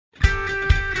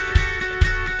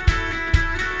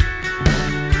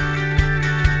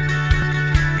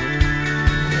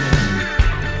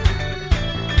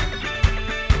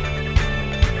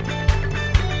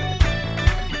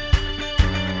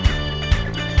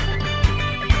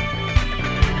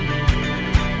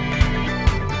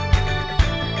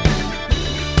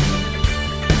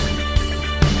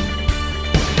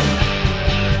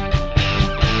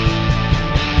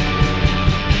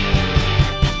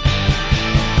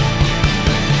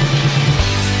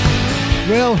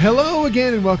Well, hello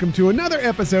again and welcome to another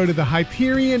episode of the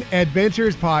Hyperion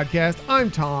Adventures Podcast. I'm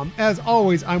Tom. As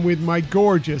always, I'm with my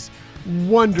gorgeous,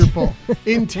 wonderful,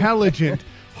 intelligent,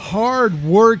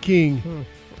 hard-working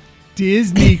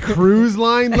Disney Cruise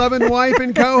Line loving wife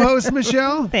and co-host,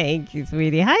 Michelle. Thank you,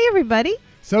 sweetie. Hi, everybody.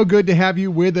 So good to have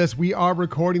you with us. We are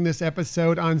recording this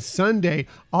episode on Sunday,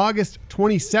 August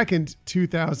 22nd,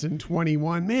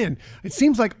 2021. Man, it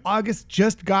seems like August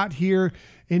just got here,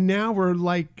 and now we're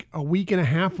like a week and a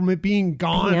half from it being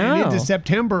gone and into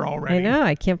September already. I know.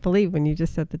 I can't believe when you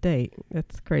just said the date.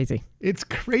 That's crazy. It's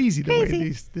crazy the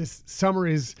way this summer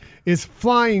is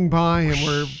flying by, and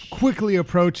we're quickly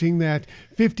approaching that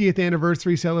 50th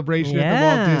anniversary celebration at the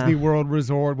Walt Disney World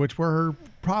Resort, which we're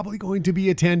probably going to be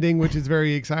attending, which is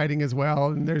very exciting as well.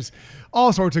 And there's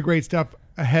all sorts of great stuff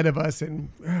ahead of us. And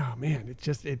oh man,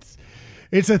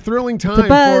 it's a thrilling time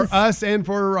for us and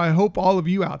for, I hope, all of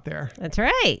you out there. That's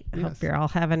right. I hope you're all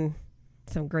having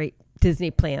some great Disney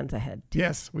plans ahead.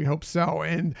 Yes, we hope so.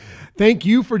 And thank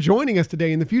you for joining us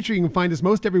today. In the future, you can find us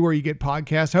most everywhere you get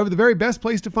podcasts. However, the very best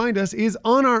place to find us is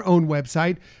on our own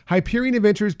website,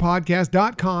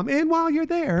 HyperionAdventuresPodcast.com. And while you're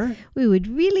there, we would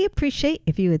really appreciate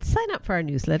if you would sign up for our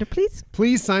newsletter, please.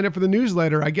 Please sign up for the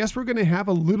newsletter. I guess we're going to have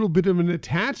a little bit of an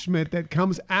attachment that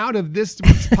comes out of this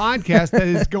week's podcast that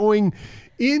is going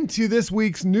into this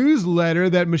week's newsletter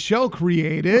that Michelle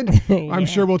created. I'm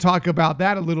sure we'll talk about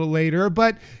that a little later,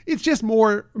 but it's just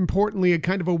more importantly a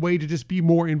kind of a way to just be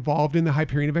more involved in the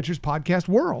Hyperion Adventures podcast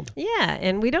world. Yeah,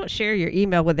 and we don't share your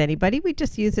email with anybody. We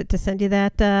just use it to send you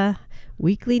that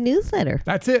weekly newsletter.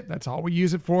 That's it. That's all we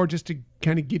use it for, just to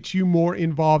kind of get you more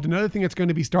involved. Another thing that's going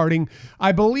to be starting,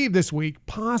 I believe this week,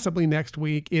 possibly next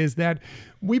week, is that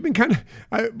we've been kind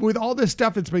of, with all this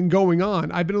stuff that's been going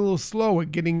on, I've been a little slow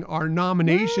at getting our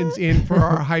nominations in for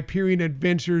our Hyperion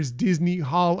Adventures Disney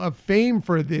Hall of Fame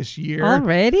for this year.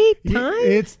 Already? Time?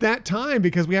 It's that time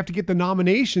because we have to get the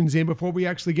nominations in before we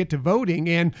actually get to voting.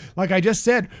 And like I just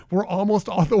said, we're almost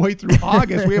all the way through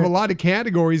August. We have a lot of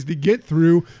categories to get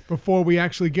through before we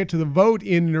actually get to the vote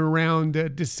in and around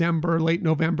December, late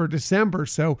November, December.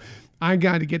 So I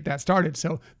got to get that started.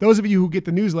 So those of you who get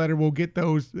the newsletter will get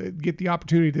the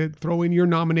opportunity to throw in your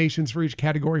nominations for each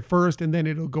category first, and then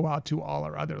it'll go out to all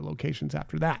our other locations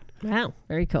after that. Wow,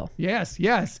 very cool. Yes,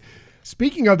 yes.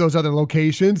 Speaking of those other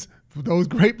locations, those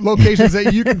great locations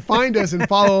that you can find us and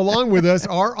follow along with us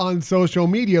are on social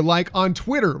media, like on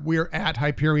Twitter, we're at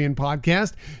Hyperion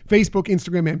Podcast, Facebook,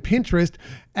 Instagram, and Pinterest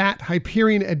at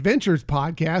Hyperion Adventures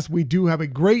Podcast. We do have a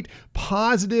great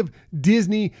positive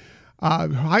Disney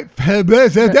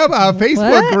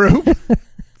Facebook group.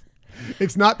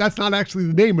 That's not actually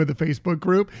the name of the Facebook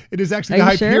group. It is actually the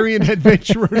Hyperion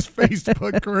Adventurers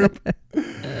Facebook group.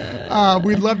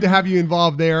 We'd love to have you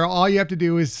involved there. All you have to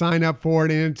do is sign up for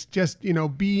it, and it's just,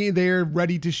 be there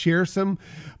ready to share some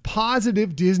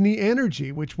positive Disney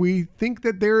energy, which we think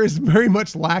that there is very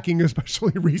much lacking,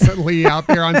 especially recently out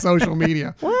there on social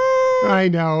media. What? I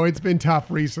know it's been tough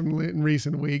recently in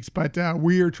recent weeks, but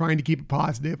we are trying to keep it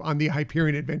positive on the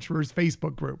Hyperion Adventurers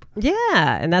Facebook group.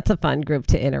 Yeah, and that's a fun group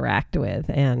to interact with,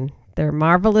 and they're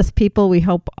marvelous people. We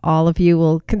hope all of you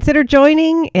will consider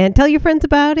joining and tell your friends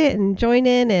about it and join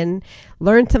in and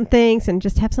learn some things and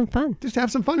just have some fun. Just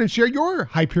have some fun and share your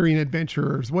Hyperion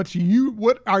adventures. What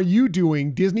are you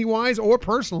doing Disney-wise or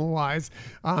personal-wise?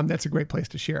 That's a great place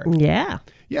to share it. Yeah.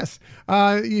 Yes.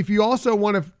 If you also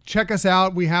want to check us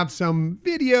out, we have some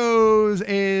videos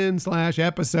and /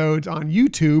 episodes on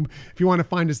YouTube. If you want to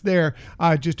find us there,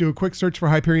 just do a quick search for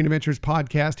Hyperion Adventures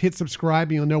Podcast. Hit subscribe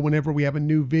and you'll know whenever we have a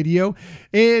new video.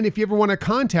 And if you ever want to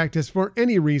contact us for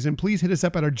any reason, please hit us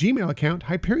up at our Gmail account,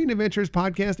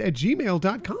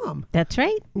 HyperionAdventuresPodcast@gmail.com. That's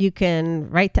right. You can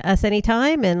write to us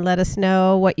anytime and let us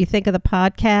know what you think of the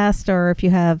podcast, or if you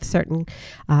have certain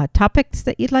topics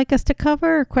that you'd like us to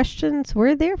cover or questions,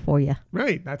 we're there for you.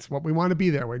 Right. That's what we want to be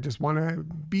there. We just want to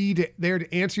be there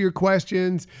to answer your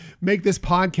questions, make this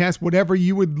podcast whatever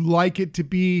you would like it to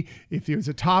be. If there's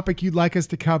a topic you'd like us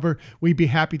to cover, we'd be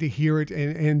happy to hear it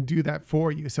and do that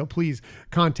for you. So please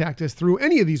contact us through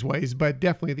any of these ways, but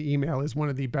definitely the email is one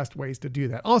of the best ways to do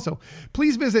that. Also,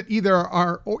 please visit either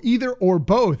or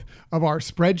both of our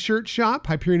Spreadshirt shop,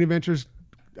 Hyperion Adventures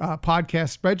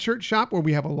podcast Spreadshirt shop, where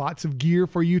we have lots of gear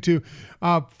for you to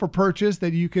for purchase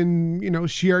that you can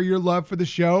share your love for the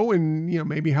show and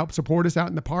maybe help support us out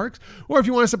in the parks. Or if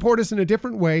you want to support us in a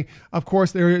different way, of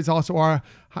course there is also our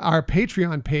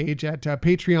Patreon page at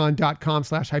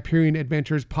patreon.com/Hyperion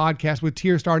Adventures Podcast, with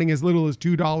tiers starting as little as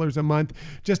 $2 a month,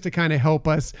 just to kind of help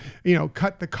us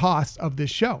cut the costs of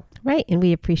this show. Right. And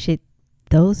we appreciate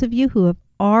those of you who have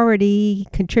already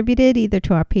contributed either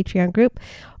to our Patreon group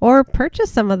or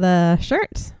purchased some of the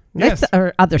shirts. Yes.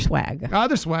 Or other swag.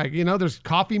 Other swag. You know, there's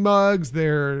coffee mugs,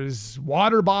 there's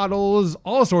water bottles,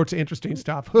 all sorts of interesting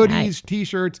stuff. Hoodies, Nice.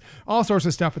 T-shirts, all sorts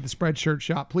of stuff at the Spreadshirt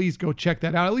shop. Please go check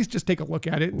that out. At least just take a look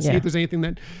at it and see if there's anything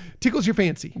that tickles your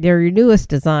fancy. Their newest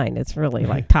design. It's really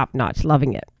like top notch.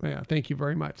 Loving it. Yeah, thank you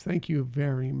very much. Thank you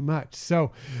very much.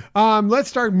 So let's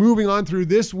start moving on through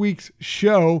this week's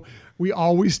show. We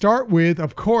always start with,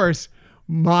 of course,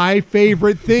 my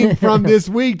favorite thing from this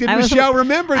week. Did Michelle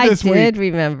remember this week? I did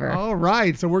remember. All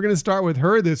right. So we're going to start with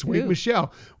her this week. Ooh.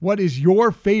 Michelle, what is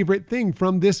your favorite thing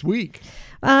from this week?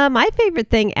 My favorite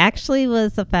thing actually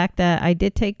was the fact that I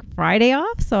did take Friday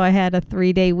off. So I had a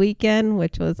 3-day weekend,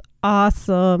 which was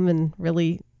awesome and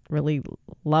really, really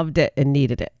loved it and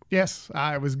needed it. Yes,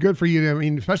 it was good for you. I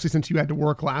mean, especially since you had to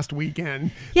work last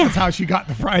weekend. Yeah. That's how she got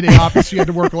the Friday off. She had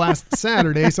to work last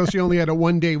Saturday, so she only had a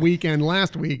 1-day weekend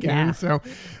last weekend. Yeah. So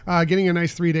getting a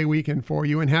nice 3-day weekend for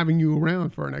you and having you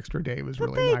around for an extra day was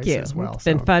really nice as well. It's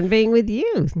been fun being with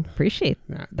you. Appreciate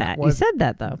that. You said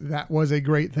that, though. That was a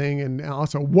great thing, and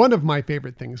also one of my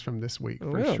favorite things from this week,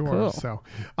 for sure. Cool. So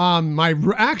my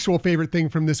actual favorite thing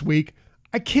from this week,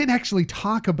 I can't actually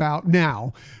talk about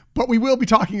now, but we will be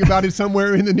talking about it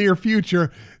somewhere in the near future.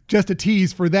 Just a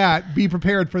tease for that. Be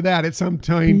prepared for that at some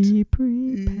time. Be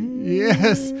prepared.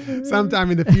 Yes,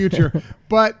 sometime in the future.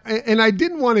 And I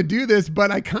didn't want to do this,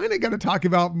 but I kind of got to talk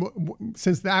about,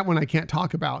 since that one I can't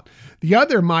talk about. The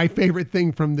other, my favorite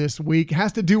thing from this week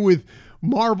has to do with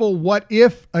Marvel What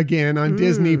If again on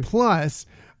Disney Plus.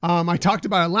 I talked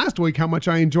about it last week, how much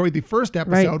I enjoyed the first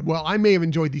episode. Right. Well, I may have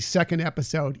enjoyed the second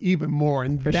episode even more.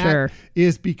 And that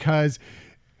is because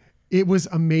it was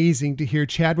amazing to hear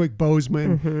Chadwick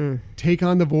Boseman take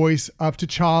on the voice of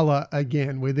T'Challa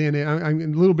again within it. I'm a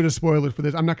little bit of spoilers for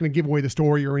this. I'm not going to give away the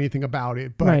story or anything about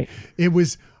it, but it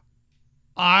was,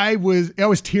 I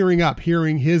was tearing up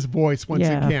hearing his voice once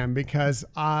again, because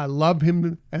I love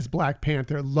him as Black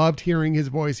Panther, loved hearing his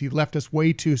voice. He left us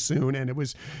way too soon, and it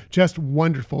was just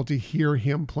wonderful to hear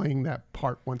him playing that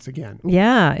part once again.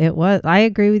 Yeah, it was. I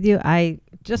agree with you.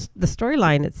 The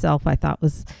storyline itself I thought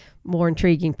was more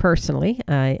intriguing personally.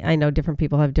 I know different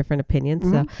people have different opinions.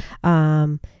 So,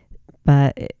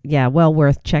 but yeah, well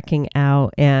worth checking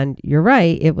out. And you're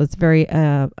right. It was very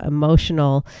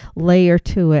emotional layer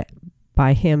to it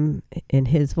by him and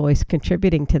his voice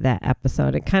contributing to that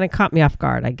episode. It kind of caught me off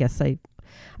guard. I guess I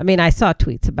saw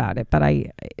tweets about it, but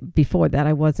before that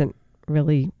I wasn't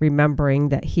really remembering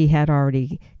that he had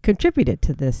already contributed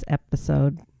to this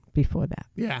episode before that.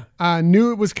 Yeah.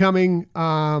 Knew it was coming.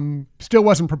 Still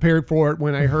wasn't prepared for it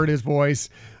when I heard his voice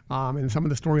and some of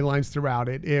the storylines throughout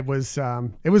it. It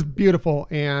was beautiful,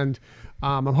 and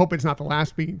I'm hoping it's not the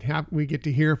last we get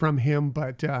to hear from him,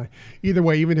 but either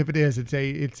way, even if it is,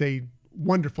 it's a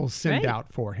wonderful send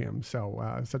out for him.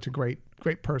 So such a great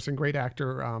person, great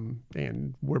actor,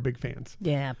 and we're big fans.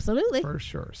 Yeah, absolutely. For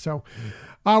sure. So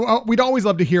we'd always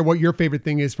love to hear what your favorite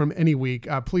thing is from any week.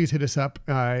 Please hit us up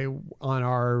on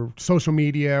our social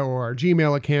media or our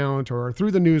Gmail account or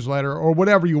through the newsletter or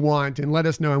whatever you want, and let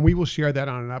us know, and we will share that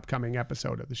on an upcoming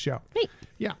episode of the show. Great.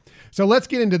 Yeah. So let's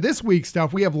get into this week's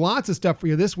stuff. We have lots of stuff for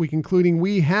you this week, including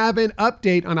we have an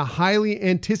update on a highly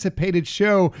anticipated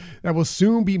show that will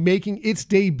soon be making its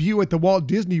debut at the Walt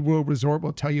Disney World Resort.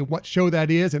 We'll tell you what show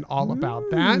that is and all about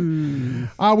that.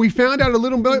 We found out a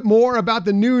little bit more about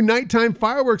the new nighttime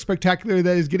fireworks spectacular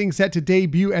that is getting set to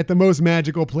debut at the most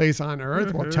magical place on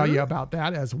earth. We'll tell you about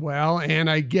that as well. And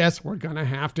I guess we're going to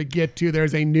have to get to,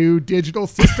 there's a new digital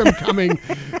system coming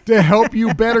to help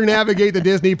you better navigate the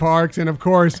Disney parks. And of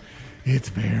course, it's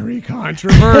very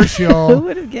controversial. Who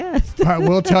would have guessed? But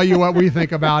we'll tell you what we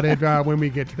think about it when we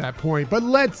get to that point. But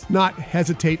let's not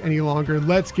hesitate any longer.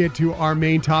 Let's get to our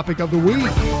main topic of the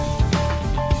week.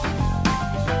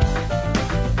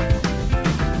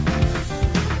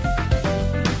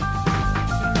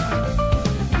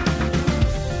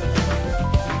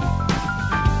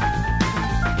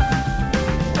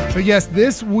 So yes,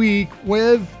 this week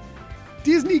with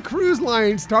Disney Cruise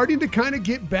Line starting to kind of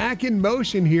get back in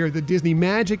motion here. The Disney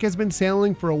Magic has been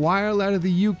sailing for a while out of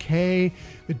the UK.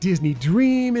 The Disney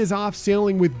Dream is off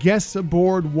sailing with guests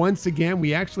aboard once again.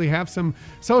 We actually have some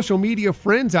social media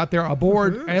friends out there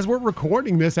aboard as we're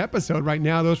recording this episode right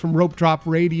now. Those from Rope Drop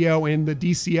Radio and the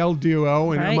DCL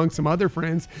duo and among some other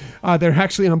friends. They're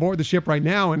actually on board the ship right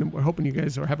now, and we're hoping you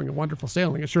guys are having a wonderful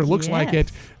sailing. It sure looks like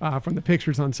it from the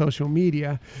pictures on social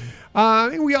media.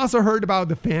 And we also heard about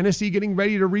the Fantasy getting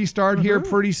ready to restart here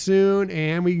pretty soon,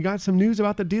 and we got some news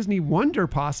about the Disney Wonder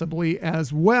possibly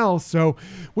as well. So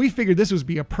we figured this would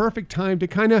be a perfect time to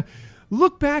kind of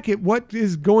look back at what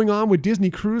is going on with Disney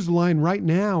Cruise Line right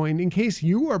now. And in case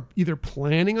you are either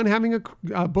planning on having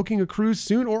booking a cruise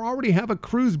soon or already have a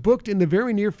cruise booked in the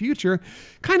very near future,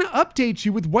 kind of updates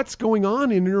you with what's going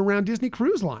on in and around Disney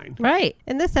Cruise Line. Right.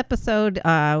 In this episode,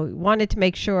 we wanted to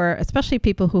make sure, especially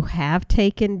people who have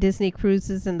taken Disney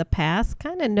cruises in the past,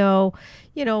 kind of know,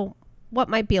 what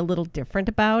might be a little different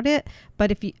about it. But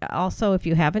if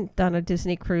you haven't done a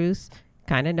Disney cruise,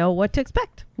 kind of know what to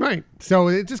expect. Right. So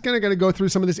it's just kind of going to go through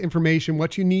some of this information,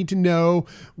 what you need to know,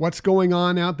 what's going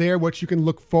on out there, what you can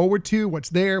look forward to, what's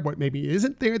there, what maybe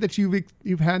isn't there that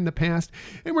you've had in the past.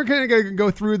 And we're kind of going to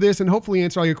go through this and hopefully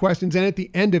answer all your questions. And at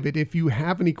the end of it, if you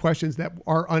have any questions that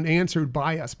are unanswered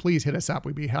by us, please hit us up.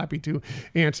 We'd be happy to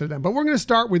answer them. But we're going to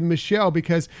start with Michelle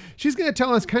because she's going to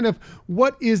tell us kind of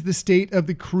what is the state of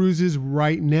the cruises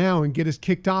right now and get us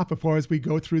kicked off before as we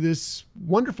go through this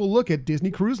wonderful look at Disney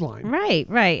Cruise Line. Right.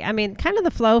 I mean, kind of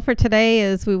the flow for today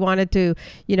is we wanted to,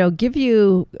 give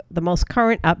you the most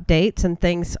current updates, and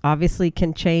things obviously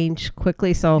can change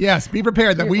quickly. So yes, be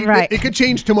prepared that it could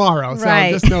change tomorrow. So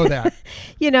just know that.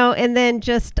 And then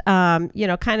just, kind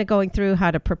of going through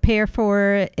how to prepare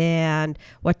for it and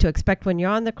what to expect when you're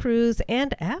on the cruise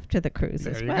and after the cruise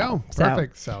as well. There you go.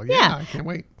 Perfect. So I can't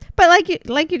wait. But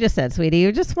like you just said, sweetie,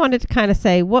 you just wanted to kind of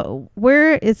say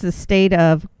where is the state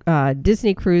of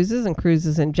Disney cruises and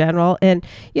cruises in general. And,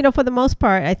 for the most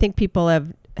part, I think people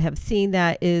have seen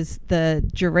that is the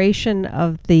duration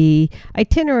of the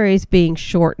itineraries being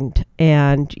shortened.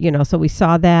 And, so we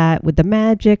saw that with the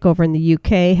Magic over in the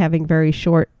UK having very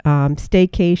short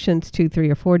staycations, 2, 3,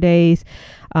 or 4 days,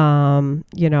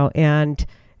 and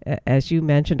as you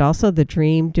mentioned, also the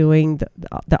Dream doing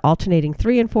the alternating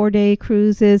 3 and 4 day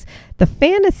cruises. The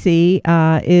Fantasy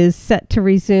is set to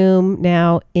resume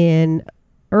now in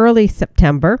early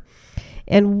September,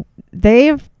 and they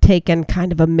have taken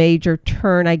kind of a major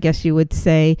turn, I guess you would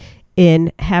say,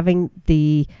 in having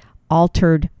the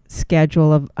altered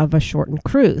schedule of a shortened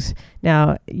cruise.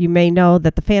 Now, you may know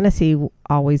that the Fantasy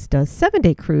always does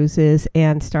 7-day cruises,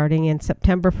 and starting in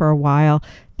September for a while,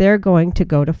 they're going to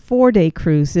go to 4-day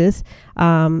cruises,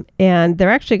 and they're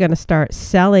actually going to start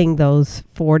selling those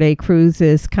 4-day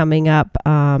cruises coming up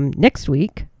next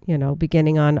week,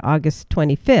 beginning on August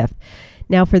 25th.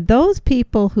 Now, for those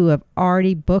people who have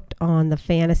already booked on the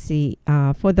Fantasy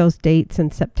for those dates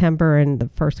in September and the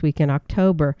first week in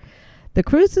October, the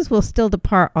cruises will still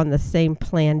depart on the same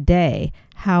planned day.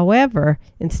 However,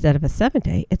 instead of a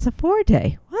 7-day, it's a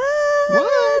 4-day.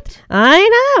 What?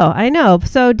 I know.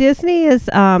 So Disney is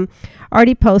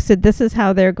already posted. This is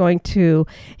how they're going to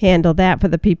handle that for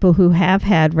the people who have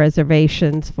had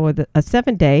reservations for a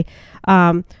 7-day.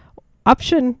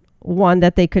 Option one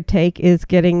that they could take is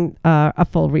getting a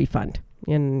full refund.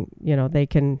 And, they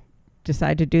can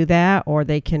decide to do that, or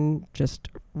they can just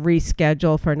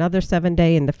reschedule for another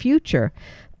 7-day in the future.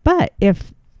 But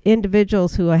if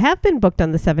individuals who have been booked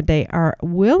on the 7-day are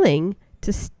willing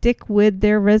to stick with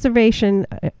their reservation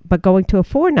but going to a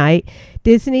 4-night,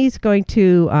 Disney's going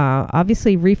to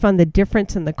obviously refund the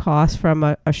difference in the cost from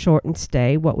a shortened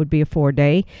stay, what would be a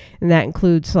 4-day, and that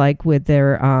includes like with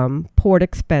their port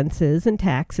expenses and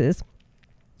taxes.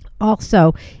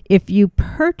 Also, if you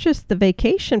purchase the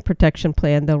vacation protection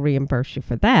plan, they'll reimburse you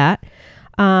for that.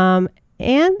 And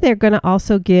they're going to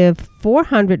also give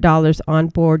 $400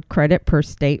 onboard credit per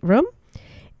stateroom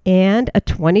and a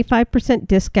 25%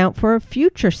 discount for a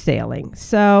future sailing.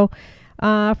 So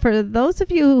for those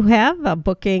of you who have a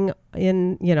booking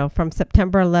in, from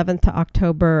September 11th to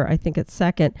October, I think it's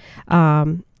 2nd,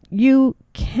 you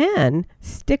can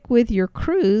stick with your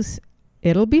cruise.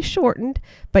 It'll be shortened,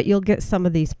 but you'll get some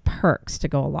of these perks to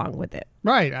go along with it.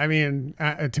 Right. I mean,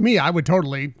 to me, I would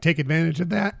totally take advantage of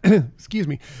that. Excuse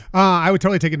me. I would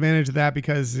totally take advantage of that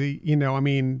because,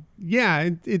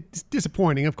 it's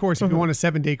disappointing. Of course, if you want a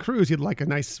 7-day cruise, you'd like a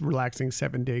nice, relaxing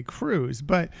 7-day cruise.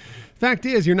 But fact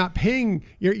is, you're not paying,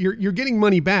 you're getting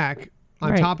money back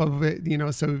on top of it,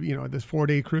 so, this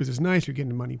 4-day cruise is nice. You're getting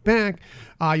the money back.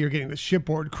 You're getting the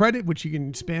shipboard credit, which you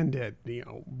can spend at,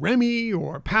 Remy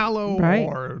or Palo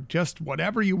or just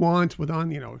whatever you want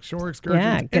shore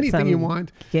excursions, anything you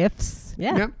want. Gifts.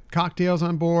 Yeah. Yep. Cocktails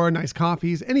on board, nice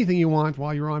coffees, anything you want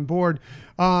while you're on board.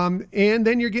 And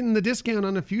then you're getting the discount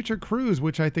on a future cruise,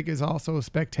 which I think is also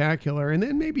spectacular. And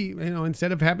then maybe,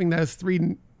 instead of having those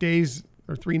 3 days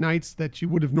or 3 nights that you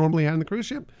would have normally had on the cruise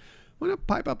ship, why not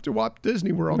pipe up to Walt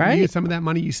Disney World and use some of that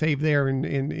money you save there and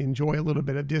enjoy a little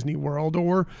bit of Disney World?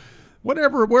 Or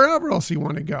wherever else you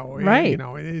want to go. Right.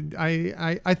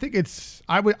 I think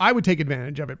I would take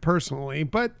advantage of it personally,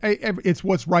 but it's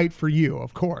what's right for you,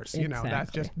 of course.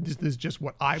 Exactly. This is just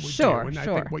what I would do, and I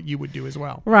think what you would do as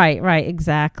well. Right,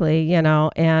 exactly.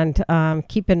 And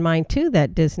keep in mind too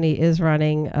that Disney is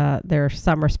running their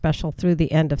summer special through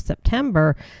the end of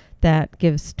September that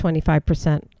gives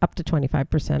 25% up to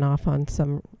 25% off on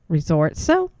some resorts.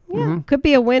 So could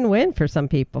be a win-win for some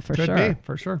people for sure. Could be,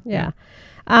 for sure. Yeah.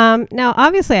 Now,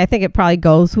 obviously, I think it probably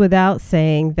goes without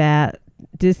saying that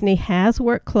Disney has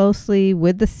worked closely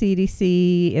with the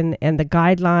CDC and the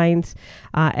guidelines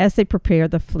as they prepare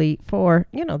the fleet for,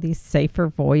 these safer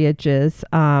voyages.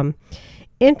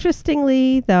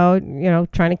 Interestingly, though,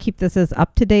 trying to keep this as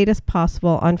up to date as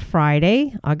possible, on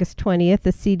Friday, August 20th,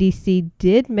 the CDC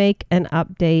did make an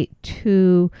update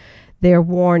to their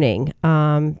warning.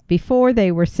 Before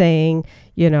they were saying,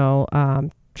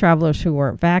 travelers who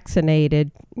weren't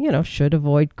vaccinated, should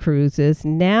avoid cruises.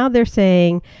 Now they're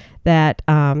saying that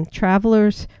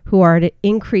travelers who are at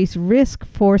increased risk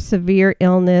for severe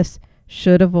illness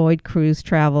should avoid cruise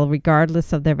travel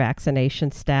regardless of their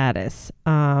vaccination status.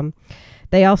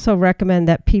 They also recommend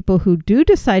that people who do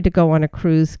decide to go on a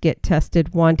cruise get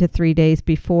tested 1 to 3 days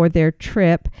before their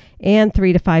trip and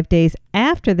 3 to 5 days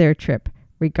after their trip,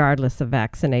 regardless of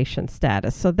vaccination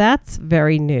status. So that's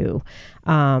very new.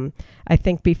 I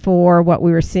think before, what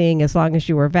we were seeing, as long as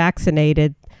you were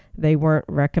vaccinated, they weren't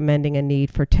recommending a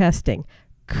need for testing.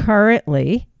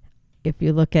 Currently, if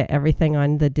you look at everything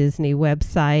on the Disney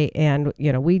website, and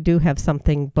we do have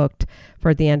something booked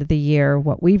for the end of the year,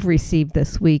 what we've received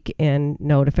this week in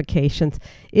notifications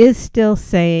is still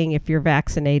saying if you're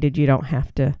vaccinated, you don't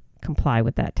have to comply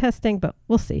with that testing, but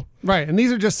we'll see. Right. And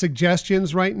these are just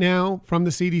suggestions right now from the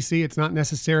CDC. It's not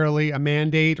necessarily a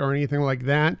mandate or anything like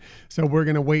that. So we're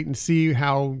going to wait and see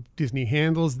how Disney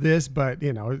handles this. But,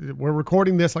 we're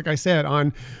recording this, like I said,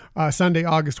 on Sunday,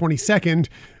 August 22nd.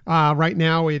 Right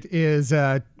now it is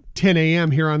 10 a.m.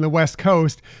 here on the West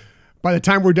Coast. By the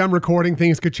time we're done recording,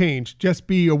 things could change. Just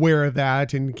be aware of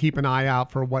that and keep an eye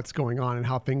out for what's going on and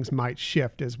how things might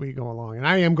shift as we go along. And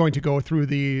I am going to go through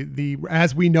the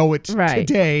as we know it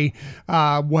today,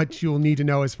 what you'll need to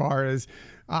know as far as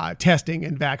testing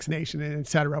and vaccination and et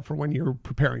cetera for when you're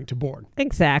preparing to board.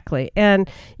 Exactly. And,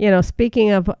 speaking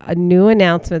of new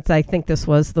announcements, I think this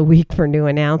was the week for new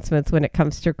announcements when it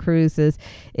comes to cruises,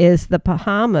 is the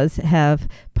Bahamas have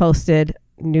posted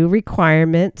new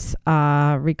requirements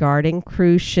regarding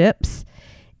cruise ships,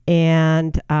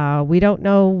 and we don't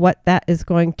know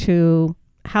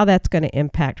how that's going to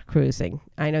impact cruising.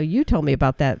 I know you told me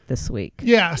about that this week.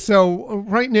 Yeah. So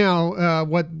right now,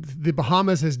 what the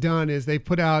Bahamas has done is they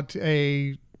put out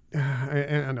a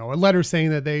letter saying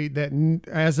that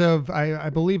as of I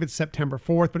believe it's September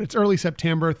 4th, but it's early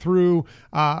September through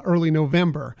early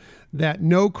November, that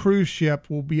no cruise ship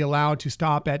will be allowed to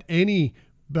stop at any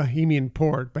Bahamian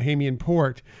port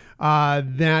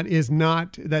that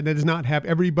does not have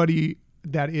everybody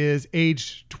that is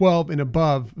age 12 and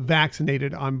above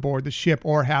vaccinated on board the ship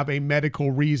or have a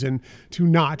medical reason to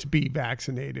not be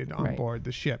vaccinated on board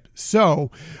the ship.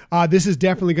 So this is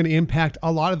definitely going to impact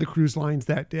a lot of the cruise lines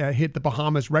that hit the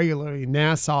Bahamas regularly.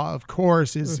 Nassau, of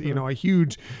course, is a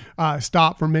huge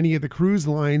stop for many of the cruise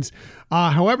lines.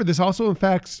 However, this also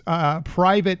affects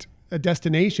private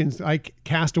destinations like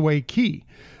Castaway Cay.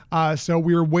 So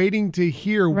we're waiting to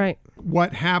hear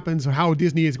what happens, how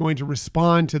Disney is going to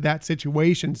respond to that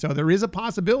situation. So there is a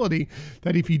possibility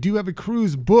that if you do have a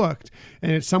cruise booked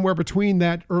and it's somewhere between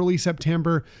that early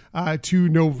September to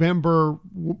November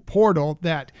portal,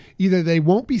 that either they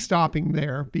won't be stopping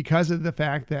there because of the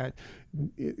fact that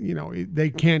they're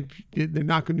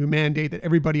not going to mandate that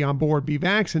everybody on board be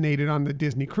vaccinated on the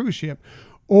Disney cruise ship,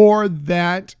 or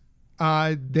that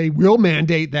they will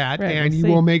mandate that, and you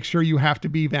will make sure you have to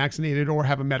be vaccinated or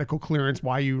have a medical clearance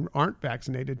why you aren't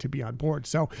vaccinated to be on board.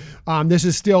 So this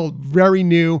is still very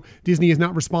new. Disney has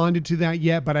not responded to that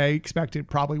yet, but I expect it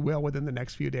probably will within the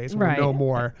next few days. We'll know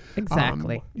more.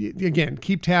 Exactly. Again,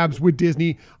 keep tabs with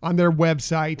Disney on their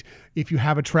website. If you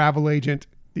have a travel agent,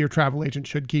 your travel agent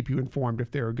should keep you informed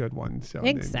if they're a good one. So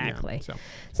exactly. So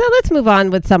let's move on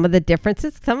with some of the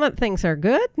differences. Some of the things are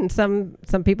good, and some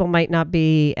people might not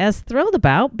be as thrilled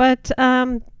about, but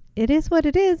it is what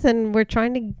it is, and we're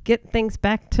trying to get things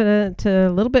back to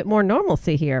a little bit more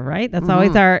normalcy here, right? That's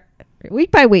always our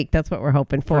week by week. That's what we're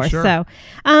hoping for. Sure. So,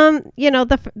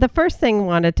 the first thing I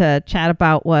wanted to chat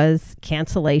about was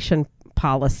cancellation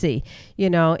policy,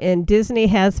 and Disney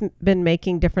has been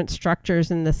making different structures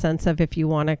in the sense of if you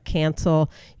want to cancel,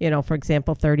 for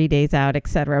example, 30 days out,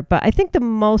 etc. But I think the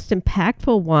most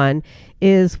impactful one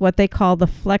is what they call the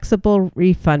flexible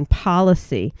refund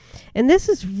policy. And this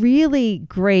is really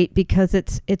great because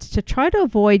it's to try to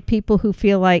avoid people who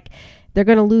feel like they're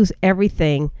going to lose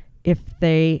everything if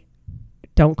they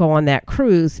don't go on that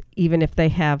cruise, even if they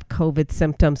have COVID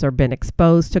symptoms or been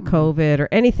exposed to COVID or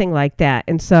anything like that.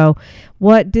 And so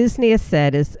what Disney has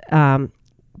said is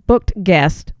booked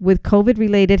guests with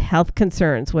COVID-related health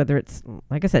concerns, whether it's,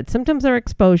 like I said, symptoms or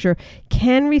exposure,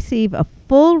 can receive a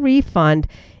full refund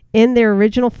in their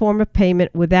original form of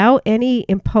payment without any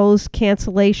imposed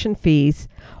cancellation fees,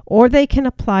 or they can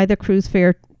apply the cruise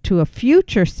fare to a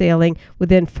future sailing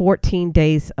within 14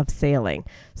 days of sailing.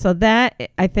 So that,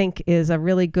 I think, is a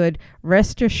really good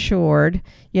rest assured,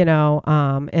 and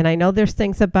I know there's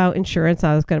things about insurance.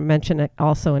 I was going to mention it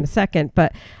also in a second,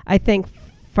 but I think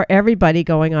for everybody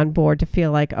going on board to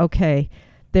feel like, okay,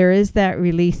 there is that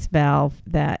release valve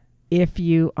that if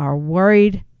you are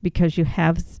worried because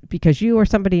you or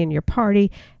somebody in your party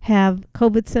have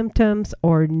COVID symptoms,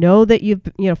 or know that you've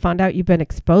found out you've been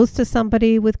exposed to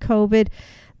somebody with COVID,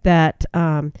 that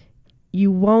you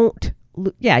won't,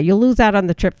 you'll lose out on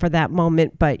the trip for that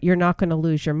moment, but you're not going to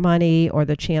lose your money or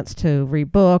the chance to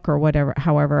rebook or whatever,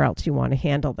 however else you want to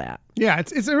handle that. Yeah,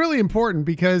 it's really important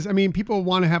because, people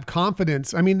want to have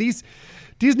confidence. These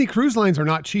Disney cruise lines are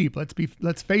not cheap.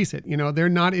 Let's face it. They're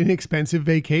not inexpensive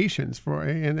vacations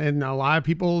and a lot of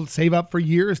people save up for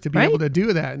years to be able to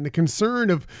do that. And the concern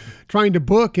of trying to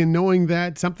book and knowing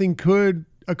that something could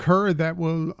occur that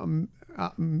will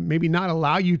maybe not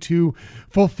allow you to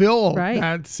fulfill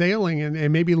that sailing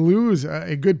and maybe lose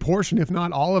a good portion, if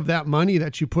not all of that money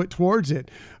that you put towards it,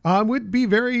 would be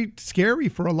very scary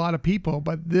for a lot of people.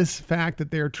 But this fact that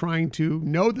they're trying to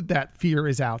know that fear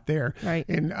is out there,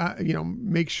 and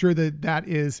make sure that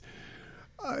is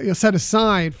set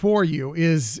aside for you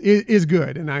is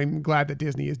good. And I'm glad that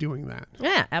Disney is doing that.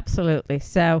 Yeah, absolutely.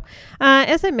 So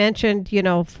as I mentioned,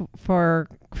 for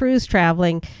cruise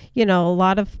traveling, a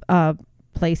lot of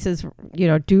places,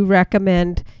 do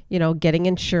recommend, getting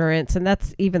insurance. And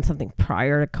that's even something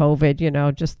prior to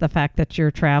COVID, just the fact that you're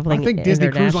traveling. I think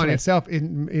Disney Cruise Line itself,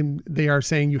 they are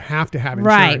saying you have to have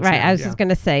Right. insurance. I was just going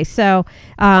to say. So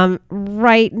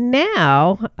right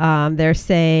now, they're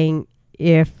saying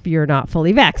if you're not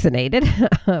fully vaccinated,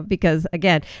 because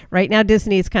again, right now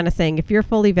Disney is kind of saying if you're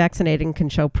fully vaccinated and can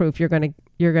show proof, you're going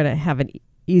to have an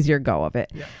easier go of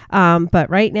it. Yeah. But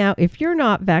right now, if you're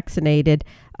not vaccinated,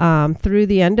 through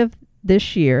the end of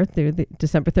this year, through the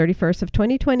December 31st of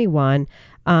 2021,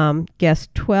 guests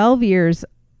 12 years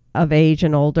of age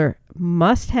and older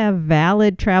must have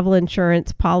valid travel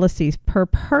insurance policies per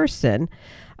person,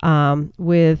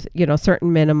 with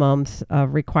certain minimums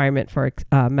of requirement for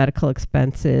medical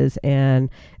expenses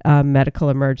and medical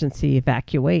emergency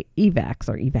evacs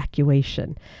or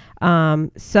evacuation.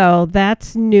 So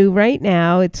that's new right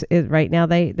now. Right now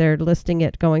they're listing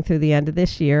it going through the end of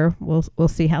this year. We'll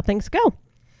see how things go.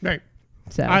 Right.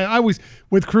 So I always,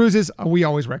 with cruises, we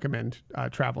always recommend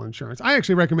travel insurance. I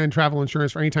actually recommend travel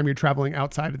insurance for anytime you're traveling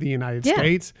outside of the United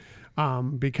States.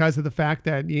 Because of the fact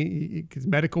that because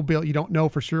medical bill, you don't know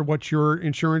for sure what your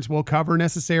insurance will cover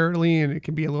necessarily. And it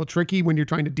can be a little tricky when you're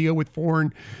trying to deal with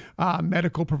foreign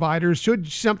medical providers.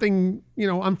 Should something,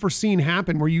 unforeseen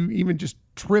happen where you even just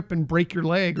trip and break your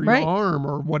leg or your arm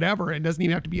or whatever, it doesn't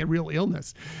even have to be a real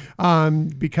illness.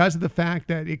 Because of the fact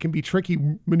that it can be tricky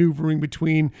maneuvering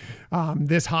between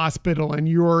this hospital and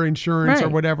your insurance or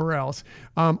whatever else.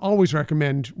 Always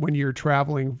recommend when you're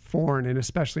traveling foreign and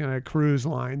especially on a cruise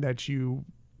line that you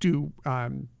do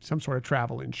some sort of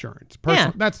travel insurance.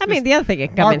 That's the other thing that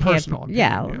can come in handy.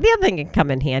 The other thing that can come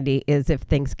in handy is if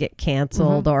things get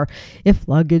canceled or if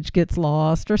luggage gets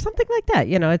lost or something like that.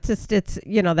 It's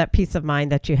that peace of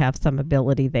mind that you have some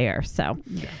ability there. So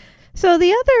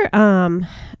the other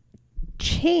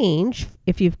change,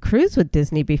 if you've cruised with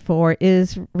Disney before,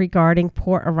 is regarding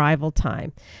port arrival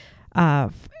time.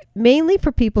 Mainly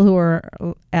for people who are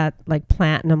at like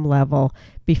platinum level.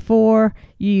 Before,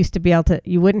 you used to be able to,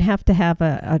 you wouldn't have to have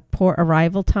a port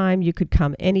arrival time. You could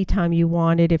come anytime you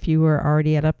wanted if you were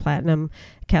already at a Platinum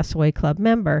Castaway Club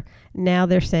member. Now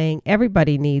they're saying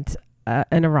everybody needs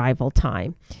an arrival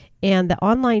time. And the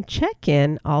online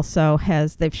check-in also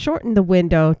they've shortened the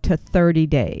window to 30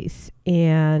 days.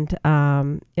 And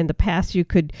in the past, you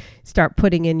could start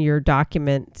putting in your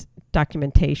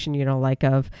documentation,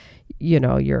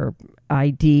 your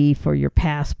ID for your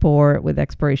passport with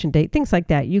expiration date, things like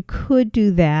that. You could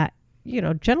do that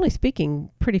generally speaking,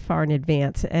 pretty far in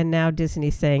advance. And now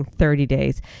Disney's saying 30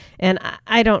 days. And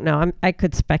I don't know. I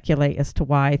could speculate as to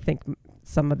why. I think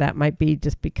some of that might be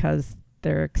just because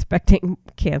they're expecting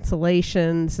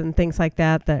cancellations and things like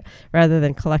that rather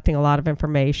than collecting a lot of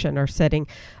information or setting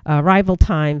arrival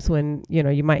times when,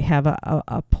 you might have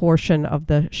a portion of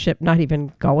the ship not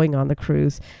even going on the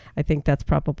cruise. I think that's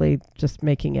probably just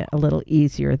making it a little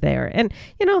easier there. And,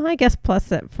 I guess plus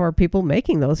that for people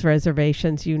making those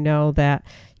reservations, that,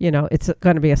 it's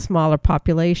going to be a smaller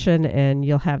population and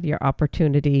you'll have your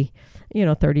opportunity,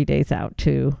 30 days out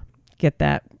to get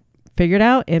that figured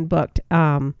out and booked.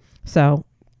 So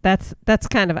that's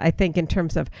kind of, I think, in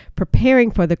terms of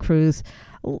preparing for the cruise,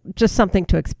 just something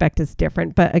to expect is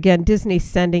different. But again, Disney's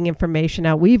sending information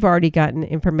out. We've already gotten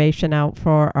information out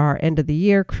for our end of the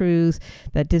year cruise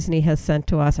that Disney has sent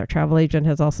to us. Our travel agent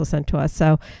has also sent to us.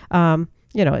 So,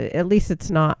 at least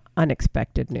it's not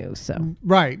unexpected news. So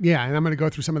right, yeah, and I'm going to go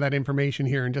through some of that information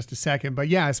here in just a second. But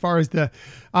yeah, as far as the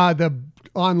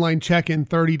online check-in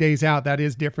 30 days out, that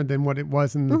is different than what it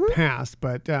was in the past.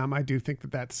 But I do think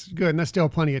that that's good, and that's still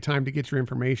plenty of time to get your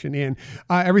information in.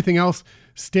 Everything else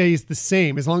stays the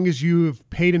same as long as you've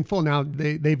paid in full. Now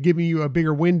they've given you a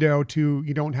bigger window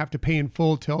you don't have to pay in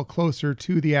full till closer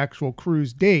to the actual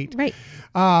cruise date. Right.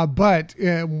 But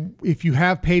if you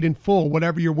have paid in full,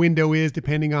 whatever your window is,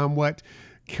 depending on what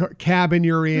cabin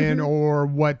you're in or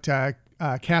what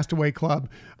Castaway Club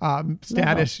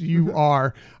status you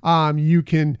are, you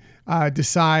can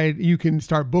decide, you can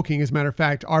start booking. As a matter of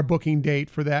fact, our booking date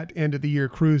for that end of the year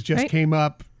cruise just came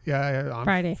up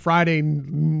on Friday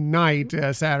night,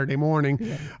 Saturday morning,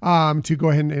 to go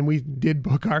ahead and we did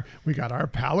book we got our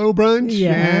Palo brunch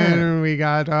and we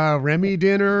got Remy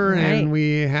dinner and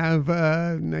we have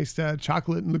a nice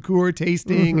chocolate and liqueur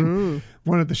tasting and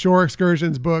one of the shore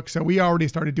excursions booked. So we already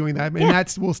started doing that, and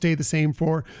that will stay the same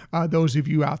for those of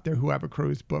you out there who have a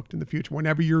cruise booked in the future.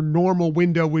 Whenever your normal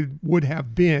window would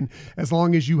have been, as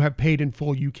long as you have paid in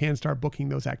full, you can start booking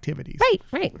those activities.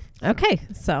 Right. Okay,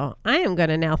 so I am going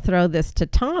to now throw this to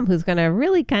Tom, who's going to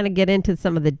really kind of get into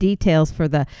some of the details for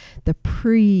the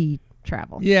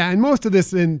pre-travel. Yeah, and most of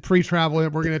this in pre-travel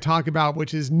that we're going to talk about,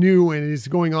 which is new and is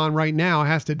going on right now,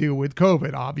 has to do with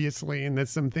COVID, obviously, and there's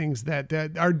some things that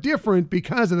are different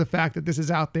because of the fact that this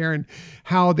is out there and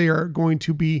how they are going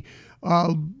to be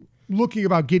looking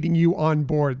about getting you on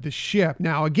board the ship.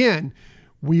 Now, again,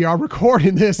 we are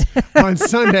recording this on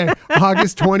Sunday,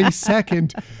 August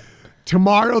 22nd.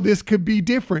 Tomorrow, this could be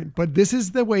different, but this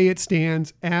is the way it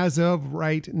stands as of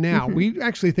right now. We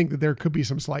actually think that there could be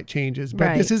some slight changes,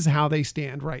 but this is how they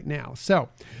stand right now. So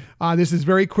this is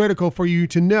very critical for you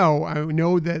to know. I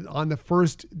know that on the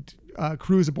first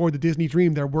cruise aboard the Disney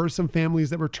Dream, there were some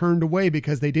families that were turned away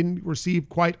because they didn't receive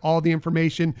quite all the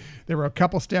information. There were a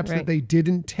couple steps that they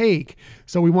didn't take.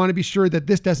 So we want to be sure that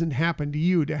this doesn't happen to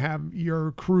you, to have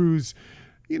your cruise,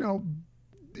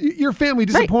 your family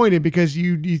disappointed because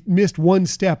you missed one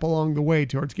step along the way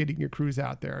towards getting your cruise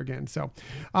out there again. So,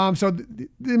 the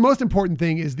most important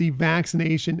thing is the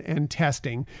vaccination and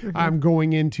testing.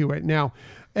 Going into it now.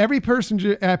 Every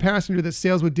passenger that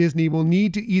sails with Disney will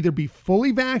need to either be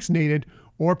fully vaccinated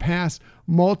or pass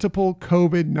multiple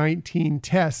COVID-19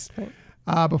 tests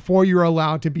before you're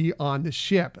allowed to be on the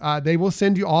ship. They will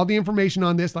send you all the information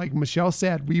on this. Like Michelle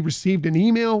said, we received an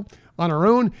email on our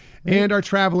own, and our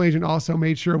travel agent also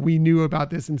made sure we knew about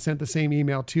this and sent the same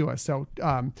email to us. So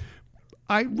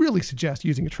I really suggest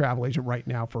using a travel agent right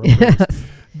now for a cruise.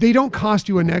 They don't cost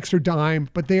you an extra dime,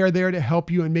 but they are there to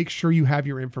help you and make sure you have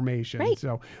your information.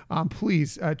 So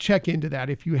please check into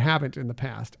that if you haven't in the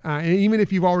past. And even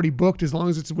if you've already booked, as long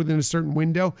as it's within a certain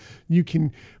window, you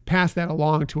can pass that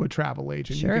along to a travel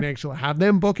agent. You can actually have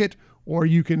them book it, or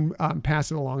you can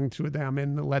pass it along to them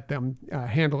and let them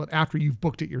handle it after you've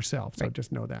booked it yourself. So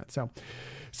just know that.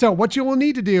 So what you will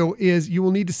need to do is you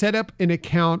will need to set up an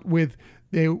account with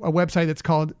a website that's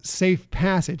called Safe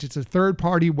Passage. It's a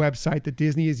third-party website that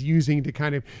Disney is using to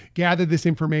kind of gather this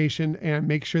information and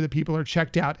make sure that people are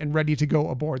checked out and ready to go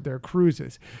aboard their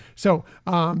cruises. So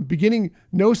beginning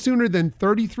no sooner than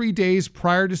 33 days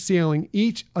prior to sailing,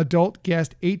 each adult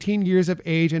guest 18 years of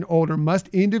age and older must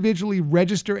individually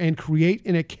register and create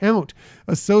an account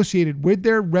associated with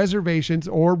their reservations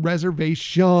or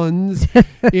reservations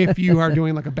if you are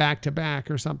doing like a back-to-back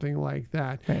or something like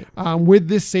that with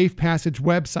this Safe Passage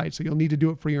website. So you'll need to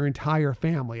do it for your entire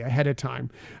family ahead of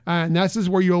time. And this is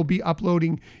where you'll be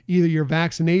uploading either your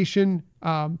vaccination,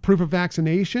 proof of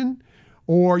vaccination,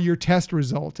 or your test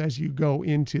results as you go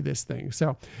into this thing.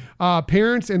 So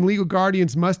parents and legal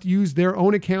guardians must use their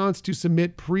own accounts to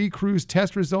submit pre-cruise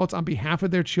test results on behalf of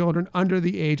their children under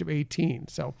the age of 18.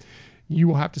 So you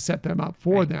will have to set them up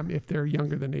for them if they're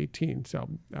younger than 18. So,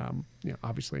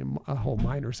 obviously a whole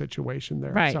minor situation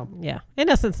there. Right. So. Yeah. In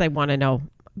essence, they want to know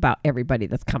about everybody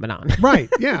that's coming on. Right.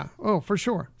 Yeah. Oh, for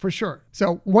sure. For sure.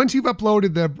 So once you've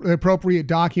uploaded the appropriate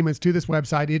documents to this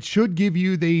website, it should give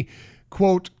you the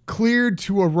quote, cleared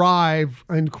to arrive,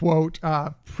 unquote,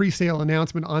 pre-sale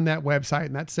announcement on that website.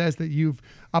 And that says that you've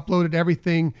uploaded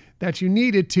everything that you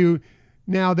needed to.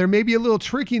 Now, there may be a little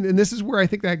tricky, and this is where I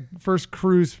think that first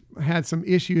cruise had some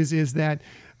issues, is that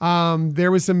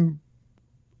there was some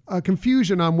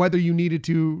confusion on whether you needed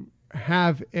to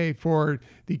have for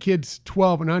the kids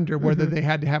 12 and under, whether they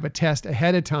had to have a test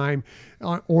ahead of time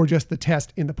or just the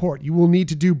test in the port. You will need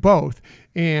to do both.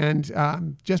 And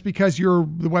just because the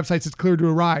website says clear to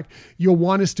arrive, you'll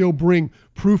want to still bring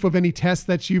proof of any tests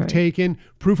that you've taken,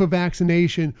 proof of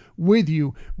vaccination with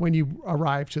you when you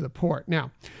arrive to the port.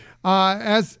 Now,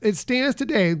 as it stands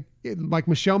today, like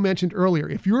Michelle mentioned earlier,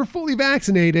 if you're fully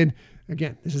vaccinated,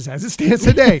 again, this is as it stands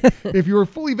today. If you're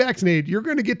fully vaccinated, you're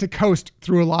going to get to coast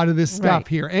through a lot of this stuff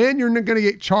here, and you're going to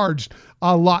get charged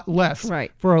a lot less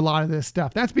for a lot of this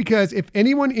stuff. That's because if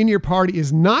anyone in your party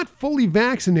is not fully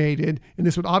vaccinated, and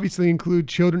this would obviously include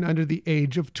children under the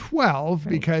age of 12,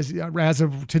 because as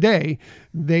of today,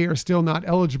 they are still not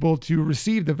eligible to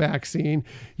receive the vaccine,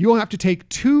 you'll have to take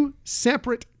 2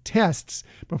 separate tests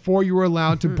before you are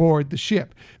allowed to board the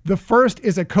ship. The first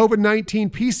is a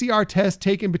COVID-19 PCR test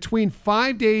taken between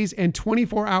 5 days and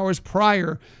 24 hours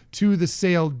prior to the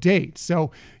sail date.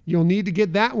 So you'll need to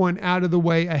get that one out of the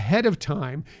way ahead of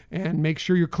time and make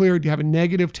sure you're cleared. You have a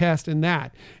negative test in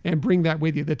that and bring that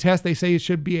with you. The test, they say, it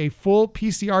should be a full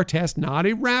PCR test, not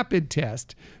a rapid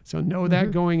test. So know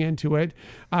that going into it.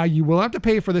 You will have to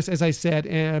pay for this, as I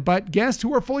said, but guests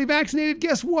who are fully vaccinated,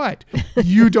 guess what?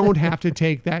 You don't have to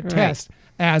take that test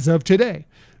as of today.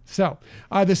 So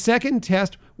the second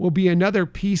test will be another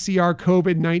PCR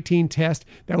COVID-19 test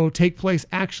that will take place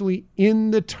actually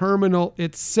in the terminal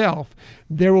itself.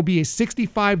 There will be a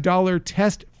 $65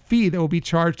 test fee that will be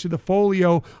charged to the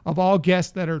folio of all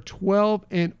guests that are 12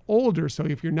 and older. So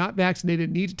if you're not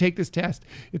vaccinated, need to take this test,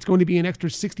 it's going to be an extra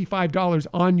 $65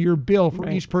 on your bill for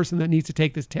each person that needs to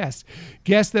take this test.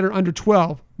 Guests that are under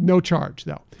 12, no charge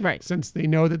though. Right. Since they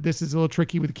know that this is a little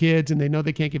tricky with kids and they know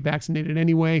they can't get vaccinated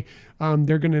anyway,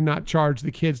 they're going to not charge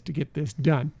the kids to get this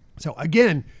done. So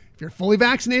again, if you're fully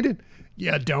vaccinated,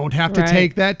 you don't have to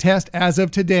take that test as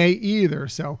of today either.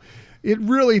 So it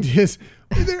really is,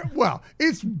 well,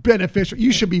 it's beneficial.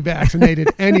 You should be vaccinated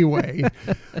anyway.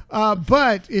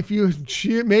 But if you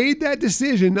made that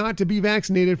decision not to be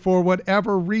vaccinated for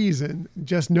whatever reason,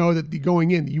 just know that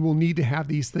going in, you will need to have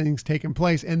these things taking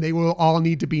place, and they will all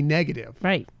need to be negative.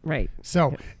 Right.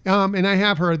 So, and I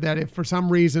have heard that if for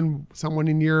some reason someone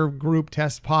in your group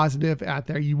tests positive out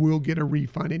there, you will get a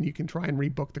refund and you can try and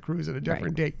rebook the cruise at a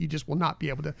different date. You just will not be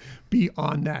able to be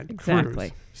on that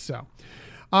cruise. So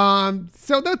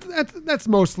that's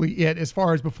mostly it as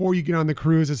far as before you get on the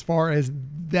cruise, as far as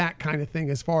that kind of thing,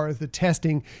 as far as the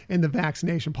testing and the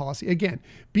vaccination policy. Again,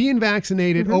 being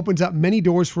vaccinated opens up many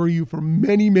doors for you for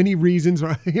many, many reasons,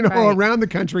 around the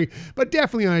country, but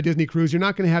definitely on a Disney cruise, you're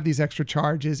not going to have these extra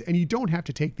charges and you don't have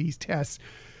to take these tests.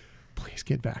 Please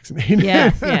get vaccinated.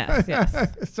 Yes.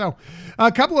 So a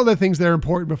couple other things that are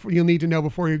important you'll need to know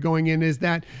before you're going in is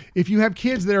that if you have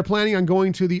kids that are planning on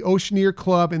going to the Oceaneer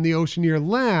Club and the Oceaneer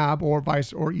Lab or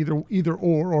either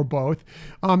or both,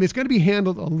 it's going to be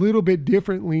handled a little bit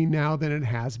differently now than it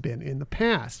has been in the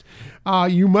past.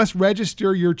 You must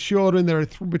register your children that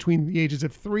are between the ages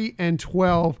of 3 and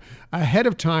 12 ahead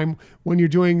of time when you're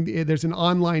there's an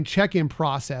online check-in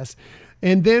process.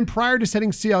 And then prior to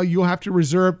setting sail, you'll have to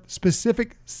reserve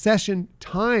specific session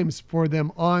times for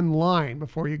them online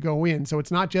before you go in. So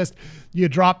it's not just you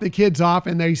drop the kids off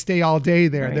and they stay all day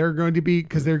there. They're going to be,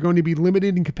 because they're going to be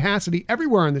limited in capacity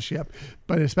everywhere on the ship,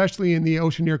 but especially in the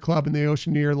Oceaneer Club and the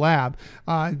Oceaneer Lab,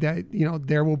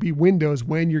 there will be windows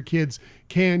when your kids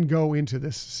can go into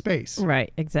this space.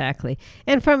 Right, exactly.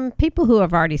 And from people who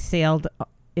have already sailed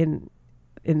in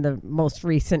the most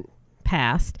recent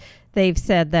past, they've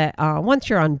said that once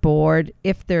you're on board,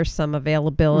 if there's some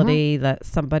availability that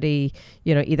somebody,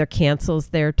 either cancels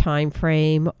their time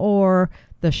frame or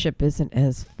the ship isn't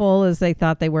as full as they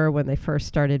thought they were when they first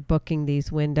started booking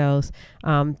these windows,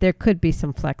 there could be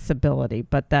some flexibility,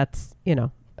 but that's,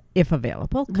 if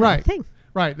available kind of thing.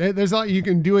 Right. There's you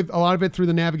can do it, a lot of it through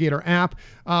the Navigator app.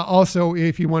 Also,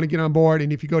 if you want to get on board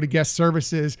and if you go to guest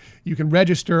services, you can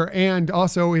register. And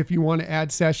also, if you want to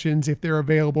add sessions, if they're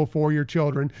available for your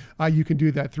children, you can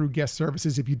do that through guest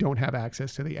services if you don't have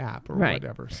access to the app or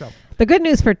whatever. So the good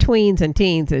news for tweens and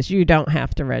teens is you don't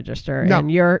have to register,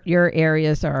 and your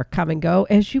areas are come and go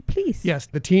as you please. Yes.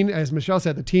 The teen, as Michelle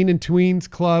said, the Teen and Tweens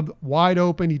Club, wide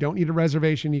open. You don't need a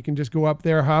reservation. You can just go up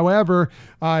there. However,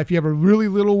 if you have a really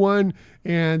little one,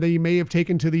 and they may have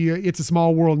taken to the It's a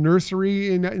Small World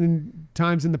nursery in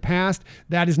times in the past,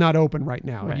 that is not open right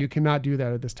now. Right. You cannot do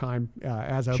that at this time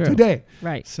as of today.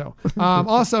 Right. So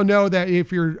also know that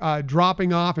if you're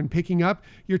dropping off and picking up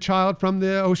your child from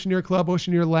the Oceaneer Club,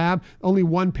 Oceaneer Lab, only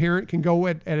one parent can go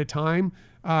at a time.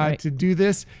 To do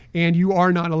this, and you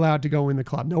are not allowed to go in the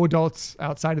club. No adults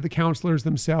outside of the counselors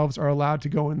themselves are allowed to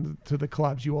go into the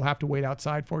clubs. You will have to wait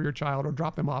outside for your child or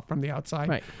drop them off from the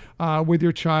outside with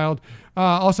your child.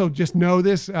 Also, just know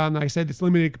this, I said it's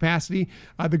limited capacity.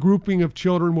 The grouping of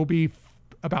children will be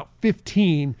about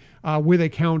 15 with a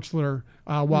counselor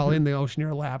while in the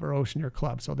Oceaneer Lab or Oceaneer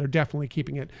Club. So they're definitely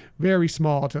keeping it very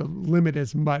small to limit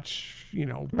as much,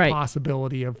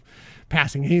 possibility of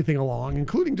passing anything along,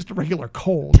 including just a regular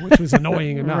cold, which was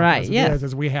annoying enough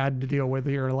as we had to deal with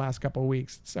here in the last couple of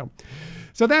weeks. So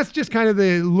that's just kind of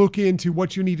the look into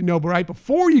what you need to know right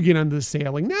before you get into the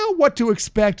sailing. Now, what to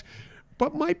expect,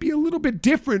 but might be a little bit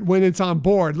different when it's on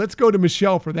board. Let's go to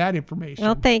Michelle for that information.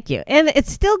 Well, thank you. And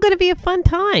it's still going to be a fun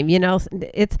time.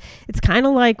 It's kind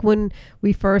of like when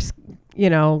we first,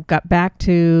 got back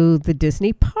to the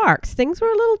Disney parks. Things were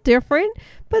a little different,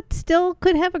 but still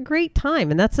could have a great time.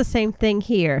 And that's the same thing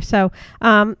here. So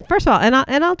first of all,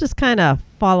 and I'll just kind of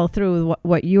follow through with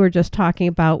what you were just talking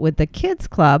about with the kids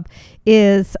club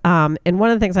is, and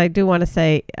one of the things I do want to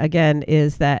say again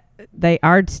is that they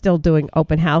are still doing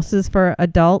open houses for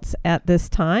adults at this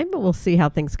time. We'll see how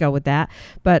things go with that.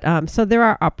 But so there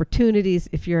are opportunities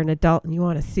if you're an adult and you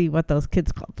want to see what those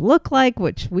kids clubs look like,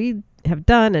 which we have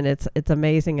done, and it's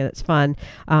amazing and it's fun.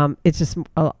 It's just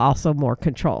also more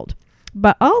controlled.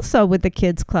 But also with the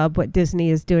kids club, what Disney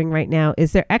is doing right now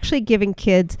is they're actually giving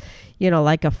kids,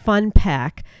 like a fun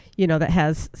pack, that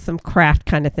has some craft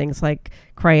kind of things like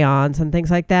crayons and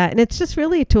things like that. And it's just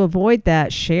really to avoid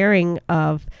that sharing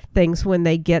of things when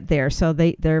they get there. So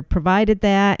they're provided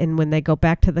that. And when they go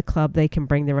back to the club, they can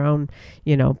bring their own,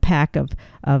 pack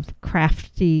of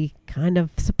crafty kind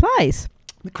of supplies.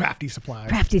 The crafty supplies.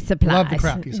 Crafty supplies. Love the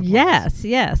crafty supplies.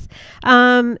 Yes.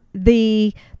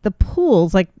 The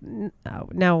pools,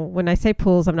 now when I say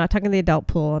pools, I'm not talking the adult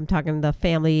pool. I'm talking the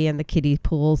family and the kiddie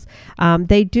pools.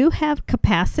 They do have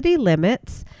capacity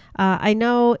limits. I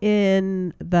know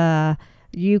in the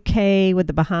UK with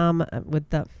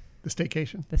the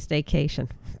staycation,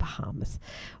 Bahamas.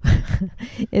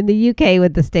 In the UK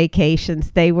with the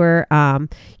staycations, they were,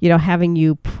 having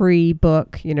you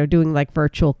pre-book, doing like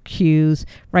virtual queues.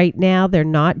 Right now, they're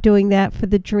not doing that for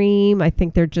the Dream. I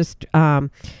think they're just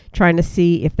trying to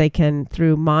see if they can,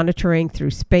 through monitoring,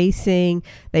 through spacing.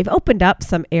 They've opened up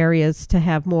some areas to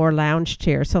have more lounge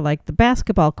chairs. So like the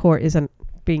basketball court isn't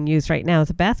being used right now as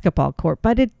a basketball court,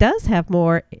 but it does have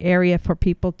more area for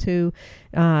people to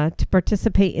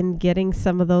participate in getting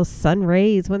some of those sun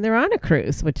rays when they're on a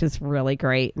cruise, which is really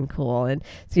great and cool. And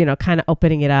so, kind of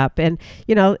opening it up, and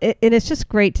and it's just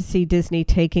great to see Disney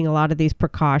taking a lot of these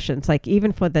precautions, like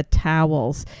even for the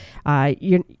towels.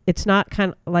 It's not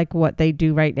kind of like what they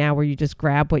do right now where you just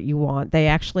grab what you want. They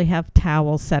actually have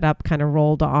towels set up, kind of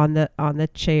rolled on the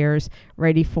chairs,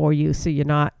 ready for you, so you're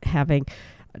not having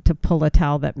to pull a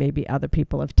towel that maybe other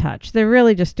people have touched. They're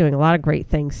really just doing a lot of great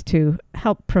things to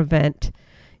help prevent,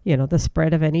 the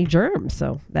spread of any germs.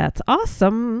 So that's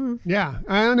awesome. Yeah.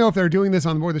 I don't know if they're doing this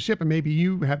on board the ship, and maybe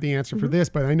you have the answer for this,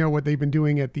 but I know what they've been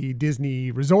doing at the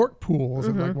Disney resort pools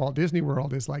at like Walt Disney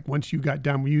World is like once you got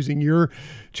done using your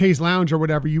chaise lounge or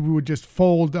whatever, you would just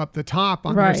fold up the top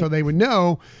on there so they would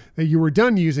know that you were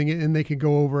done using it, and they could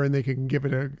go over and they could give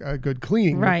it a good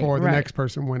cleaning before the next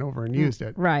person went over and used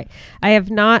it. Right. I have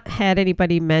not had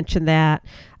anybody mention that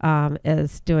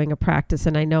as doing a practice.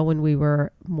 And I know when we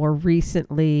were more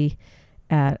recently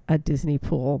at a Disney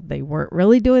pool, they weren't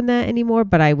really doing that anymore,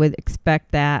 but I would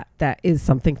expect that is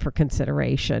something for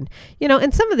consideration.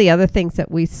 And some of the other things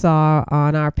that we saw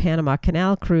on our Panama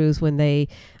Canal cruise when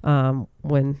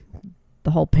when the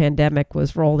whole pandemic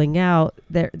was rolling out,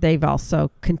 they've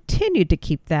also continued to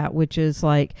keep that, which is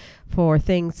like for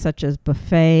things such as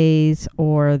buffets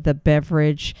or the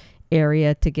beverage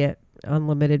area to get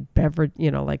unlimited beverage,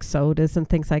 like sodas and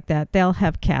things like that, they'll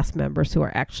have cast members who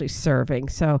are actually serving.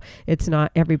 So it's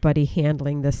not everybody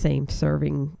handling the same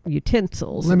serving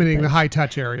utensils. Limiting the high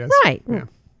touch areas. Right. Yeah.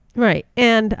 Right.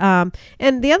 And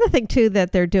the other thing too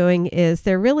that they're doing is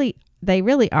they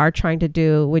really are trying to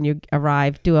do, when you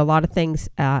arrive, do a lot of things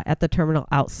at the terminal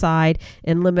outside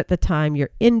and limit the time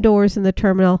you're indoors in the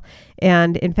terminal.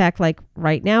 And in fact, like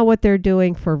right now, what they're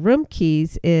doing for room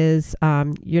keys is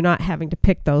you're not having to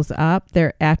pick those up.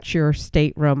 They're at your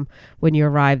stateroom when you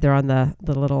arrive. They're on the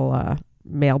little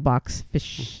mailbox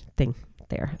fish thing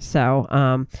there. So,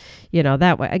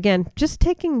 that way, again, just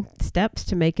taking steps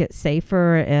to make it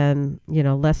safer and,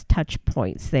 less touch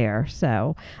points there.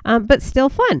 So, but still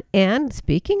fun. And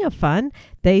speaking of fun,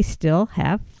 they still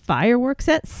have fireworks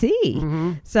at sea.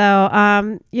 Mm-hmm. So,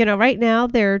 right now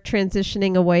they're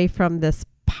transitioning away from this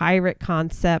pirate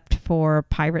concept for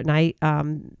Pirate Night.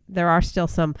 There are still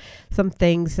some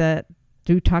things that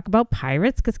do talk about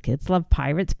pirates because kids love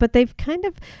pirates, but they've kind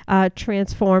of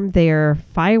transformed their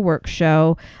fireworks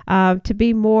show to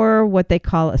be more what they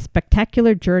call a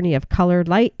spectacular journey of color,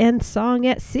 light, and song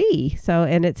at sea. So,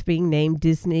 and it's being named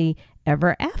Disney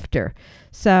Ever After.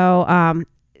 So,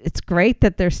 it's great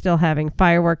that they're still having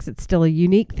fireworks. It's still a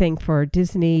unique thing for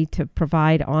Disney to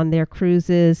provide on their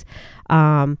cruises.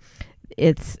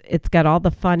 It's got all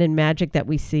the fun and magic that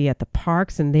we see at the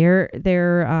parks and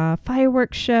their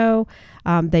fireworks show.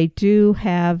 They do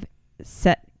have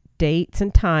set dates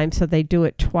and times, so they do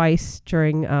it twice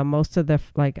during most of the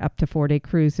up to 4-day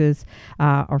cruises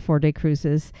or 4-day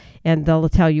cruises, and they'll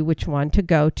tell you which one to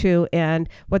go to. And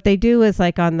what they do is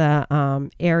on the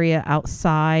area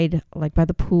outside, like by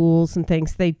the pools and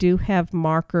things, they do have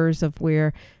markers of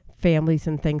where families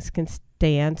and things can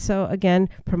stand. So again,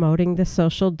 promoting the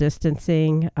social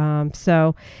distancing.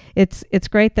 So it's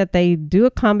great that they do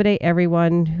accommodate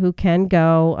everyone who can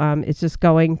go. It's just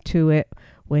going to it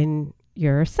when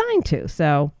you're assigned to.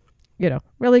 So,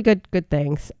 really good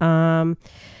things. The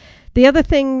other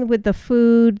thing with the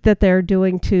food that they're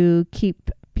doing to keep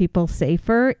people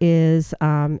safer is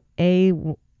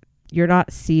you're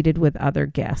not seated with other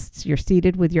guests. You're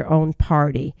seated with your own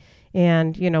party.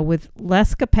 And, with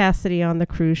less capacity on the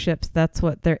cruise ships, that's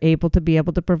what they're able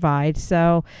to provide.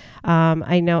 So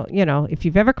I know, if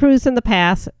you've ever cruised in the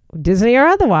past, Disney or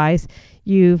otherwise,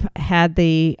 you've had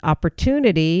the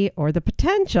opportunity or the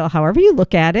potential, however you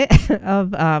look at it,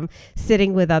 of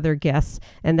sitting with other guests.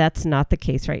 And that's not the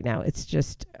case right now. It's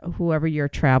just whoever your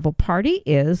travel party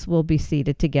is will be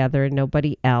seated together and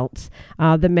nobody else.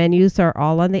 The menus are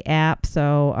all on the app,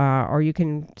 so or you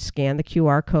can scan the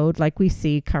QR code like we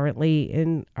see currently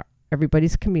in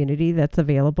everybody's community that's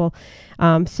available.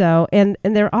 So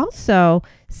they're also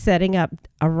setting up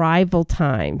arrival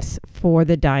times for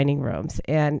the dining rooms.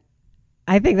 And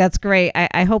I think that's great.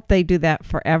 I hope they do that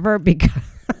forever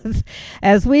because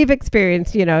as we've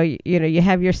experienced, you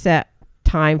have your set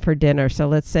time for dinner. So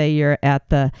let's say you're at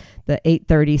the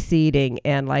 8:30 seating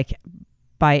and by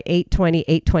 8:20,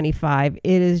 8:25,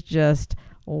 it is just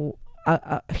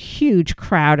a huge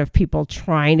crowd of people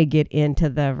trying to get into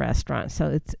the restaurant.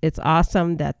 So it's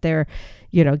awesome that they're,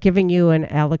 giving you an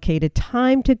allocated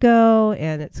time to go,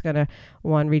 and it's going to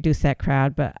reduce that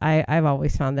crowd. But I've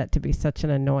always found that to be such an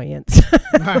annoyance.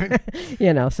 Right.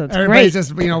 So it's everybody's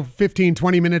great. just 15,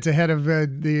 20 minutes ahead of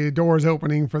the doors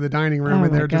opening for the dining room,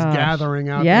 and they're just gathering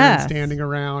out there and standing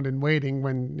around and waiting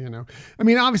when,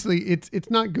 obviously it's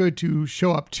not good to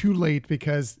show up too late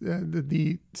because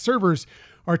the servers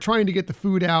are trying to get the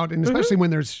food out, and especially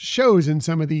when there's shows in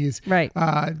some of these, right.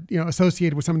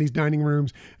 Associated with some of these dining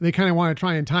rooms, they kind of want to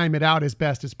try and time it out as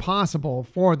best as possible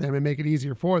for them and make it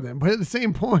easier for them. But at the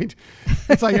same point,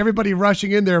 it's like everybody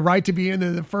rushing in there right to be in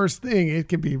there the first thing. It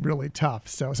can be really tough.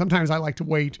 So sometimes I like to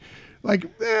wait.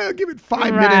 Give it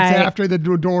 5 minutes after the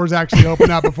doors actually open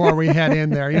up before we head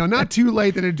in there. Not too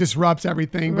late that it disrupts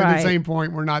everything, but at the same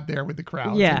point, we're not there with the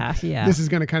crowd. Yeah. This is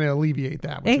going to kind of alleviate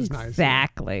that, which is nice.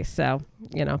 Exactly. So,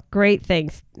 great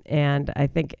things. And I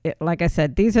think, like I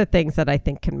said, these are things that I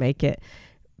think can make it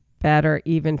better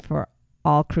even for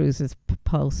all cruises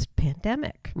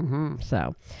post-pandemic. Mm-hmm.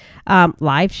 So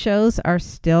live shows are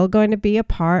still going to be a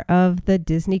part of the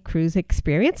Disney cruise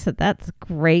experience. So that's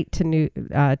great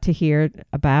to hear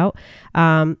about.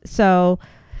 So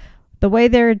the way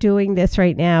they're doing this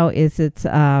right now is it's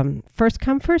first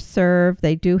come, first serve.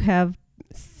 They do have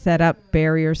set up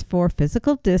barriers for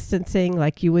physical distancing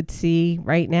like you would see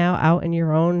right now out in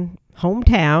your own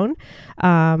hometown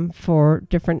for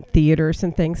different theaters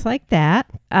and things like that.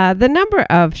 The number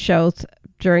of shows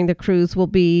during the cruise will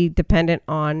be dependent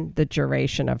on the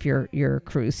duration of your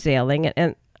cruise sailing.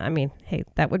 And I mean, hey,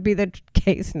 that would be the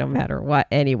case no matter what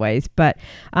anyways. But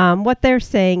what they're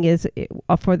saying is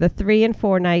for the 3 and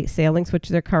 4 night sailings, which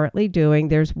they're currently doing,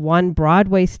 there's one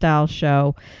Broadway style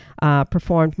show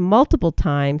performed multiple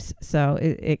times. So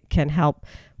it can help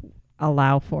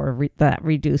allow for that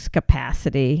reduced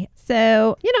capacity.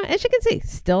 So, as you can see,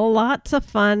 still lots of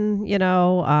fun,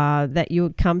 that you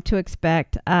would come to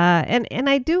expect. And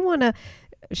I do want to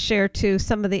share too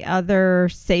some of the other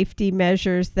safety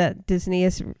measures that Disney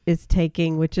is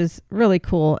taking, which is really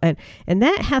cool. And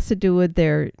that has to do with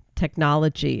their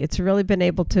technology. It's really been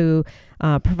able to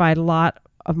provide a lot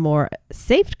of more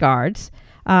safeguards.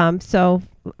 So,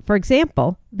 for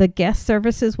example, the guest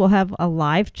services will have a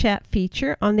live chat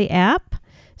feature on the app.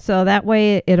 So that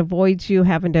way it avoids you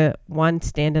having to,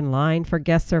 stand in line for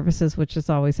guest services, which is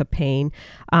always a pain.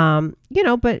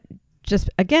 But just,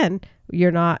 again,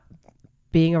 you're not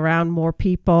being around more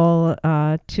people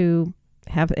to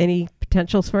have any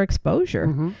potentials for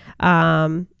exposure.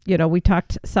 Mm-hmm. We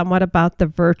talked somewhat about the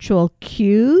virtual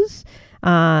queues,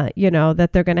 that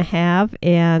they're going to have,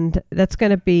 and that's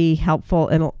going to be helpful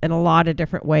in a lot of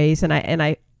different ways. And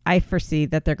I foresee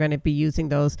that they're going to be using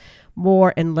those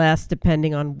more and less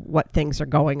depending on what things are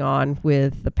going on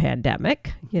with the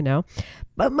pandemic,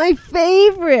 But my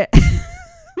favorite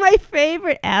my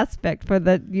favorite aspect for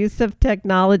the use of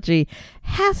technology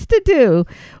has to do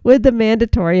with the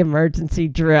mandatory emergency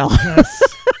drill. Yes.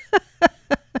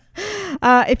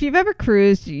 If you've ever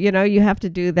cruised, you have to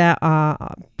do that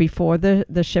before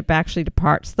the ship actually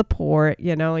departs the port,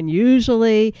 and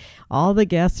usually all the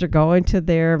guests are going to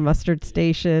their mustard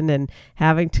station and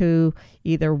having to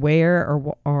either wear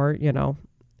or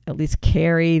at least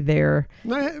carry their...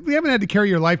 We haven't had to carry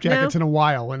your life jackets in a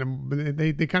while, and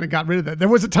they kind of got rid of that. There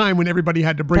was a time when everybody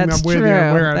had to bring them with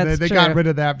you. They got rid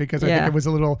of that because I think it was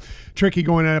a little tricky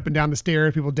going up and down the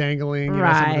stairs, people dangling, some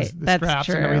of the straps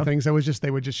and everything. So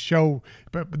they would just show.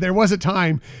 But there was a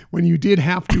time when you did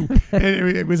have to, and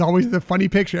it was always the funny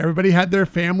picture. Everybody had their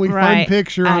family fun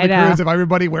picture on the cruise of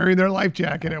everybody wearing their life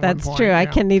jacket at one point. That's true. Yeah. I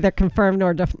can neither confirm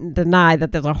nor deny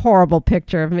that there's a horrible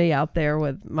picture of me out there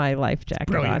with my life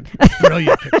jacket on.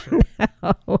 Brilliant picture.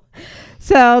 No.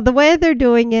 So the way they're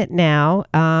doing it now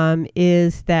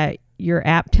is that your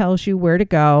app tells you where to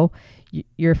go.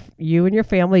 You and your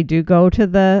family do go to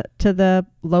the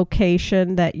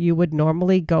location that you would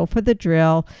normally go for the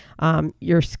drill.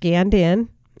 You're scanned in,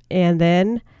 and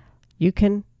then you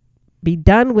can be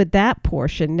done with that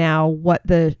portion. Now, what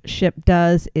the ship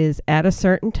does is at a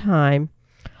certain time,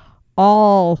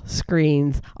 all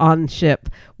screens on ship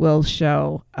will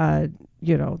show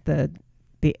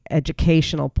the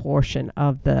educational portion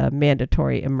of the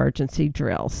mandatory emergency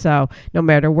drill. So no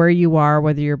matter where you are,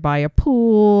 whether you're by a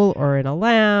pool or in a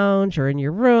lounge or in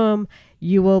your room,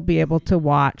 you will be able to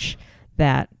watch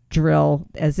that drill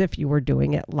as if you were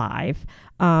doing it live.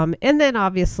 And then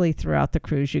obviously throughout the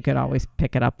cruise, you could always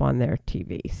pick it up on their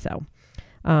TV. So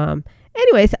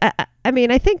anyways,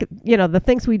 I think, the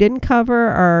things we didn't cover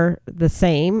are the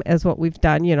same as what we've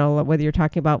done, whether you're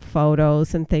talking about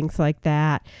photos and things like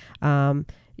that,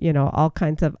 all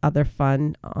kinds of other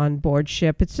fun on board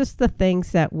ship. It's just the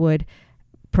things that would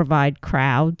provide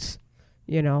crowds,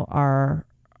 are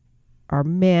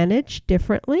managed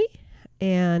differently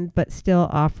but still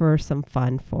offer some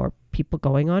fun for people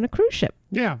going on a cruise ship.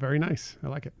 Yeah, very nice. I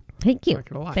like it. Thank you. I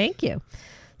like it a lot. Thank you.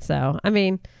 So,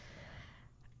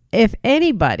 if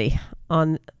anybody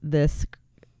on this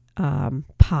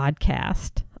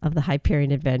podcast of the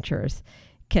Hyperion Adventures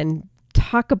can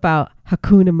talk about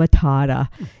Hakuna Matata,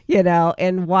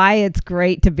 and why it's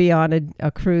great to be on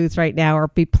a cruise right now or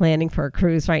be planning for a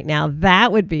cruise right now,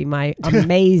 that would be my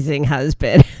amazing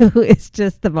husband, who is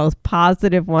just the most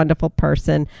positive, wonderful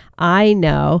person I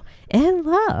know and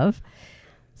love.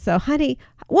 So, honey,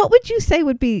 what would you say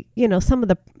would be, some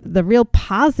of the real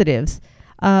positives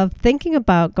of thinking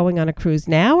about going on a cruise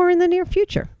now or in the near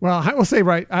future? Well, I will say,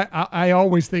 I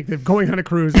always think that going on a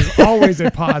cruise is always a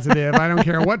positive. I don't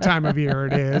care what time of year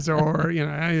it is, or,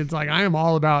 it's like, I am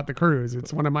all about the cruise.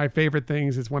 It's one of my favorite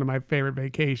things. It's one of my favorite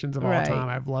vacations of all time.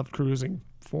 I've loved cruising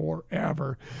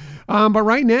forever. But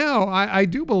right now, I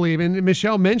do believe, and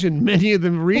Michelle mentioned many of the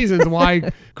reasons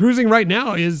why cruising right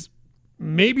now is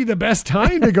maybe the best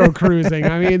time to go cruising.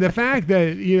 The fact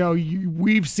that,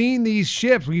 we've seen these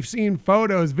ships, we've seen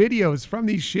photos, videos from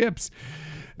these ships,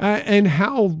 and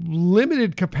how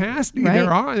limited capacity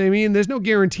there are. There's no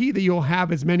guarantee that you'll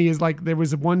have as many as, there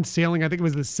was one sailing, I think it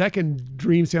was the second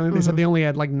Dream sailing. They said they only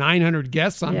had 900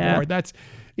 guests on board. That's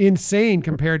insane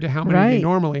compared to how many they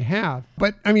normally have.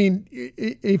 But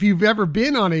if you've ever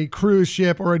been on a cruise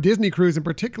ship or a Disney cruise in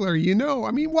particular,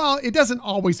 while it doesn't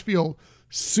always feel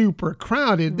super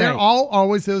crowded. They're all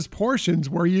always those portions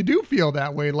where you do feel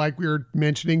that way, like we were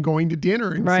mentioning going to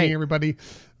dinner and seeing everybody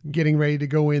getting ready to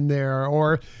go in there,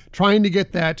 or trying to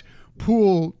get that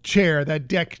pool chair, that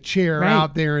deck chair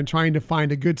out there and trying to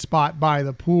find a good spot by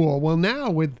the pool. Well,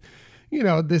 now with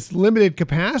this limited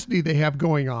capacity they have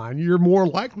going on, you're more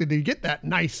likely to get that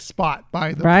nice spot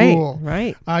by the pool.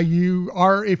 Right.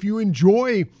 If you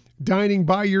enjoy dining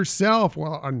by yourself,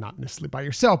 well, not necessarily by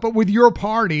yourself, but with your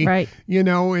party, and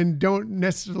aren't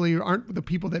the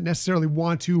people that necessarily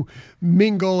want to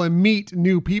mingle and meet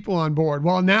new people on board.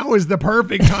 Well, now is the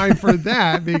perfect time for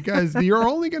that, because you're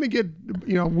only going to get,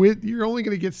 you're only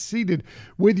going to get seated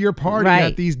with your party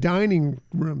at these dining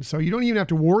rooms. So you don't even have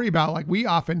to worry about, like we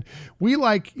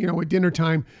like, at dinner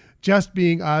time, just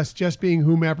being us, just being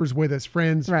whomever's with us,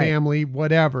 friends, family,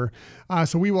 whatever.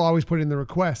 So we will always put in the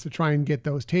request to try and get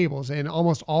those tables. And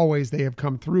almost always they have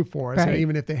come through for us. And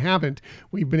even if they haven't,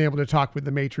 we've been able to talk with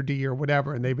the maitre d' or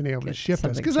whatever, and they've been able to shift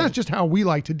us, because that's just how we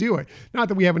like to do it. Not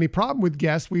that we have any problem with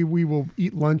guests. We will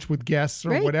eat lunch with guests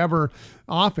or whatever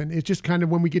often. It's just kind of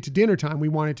when we get to dinner time, we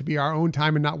want it to be our own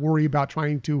time and not worry about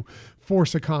trying to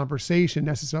force a conversation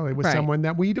necessarily with someone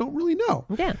that we don't really know.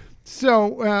 Yeah.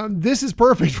 So this is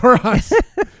perfect for us.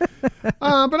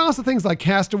 But also things like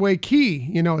Castaway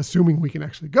Key, assuming we can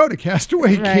actually go to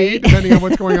Castaway Key, depending on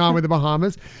what's going on with the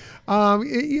Bahamas.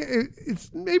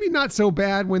 It's maybe not so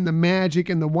bad when the Magic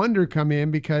and the Wonder come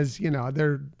in, because,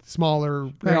 they're smaller.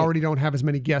 They already don't have as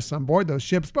many guests on board those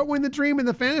ships. But when the Dream and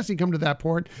the Fantasy come to that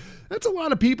port, that's a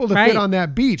lot of people to fit on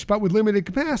that beach. But with limited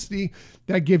capacity,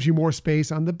 that gives you more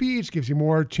space on the beach, gives you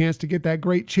more chance to get that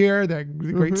great chair, that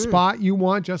great spot you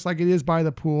want, just like it is by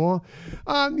the pool.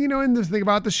 And the thing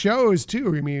about the shows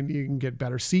too. I mean, you can get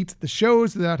better seats at the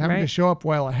shows without having to show up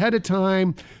well ahead of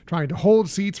time, trying to hold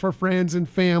seats for friends and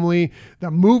family.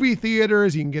 The movie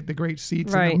theaters, you can get the great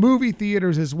seats in the movie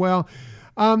theaters as well.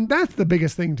 That's the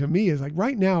biggest thing to me, is like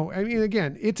right now, I mean,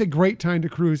 again, it's a great time to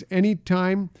cruise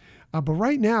anytime. But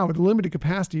right now, with limited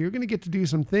capacity, you're going to get to do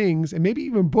some things and maybe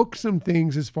even book some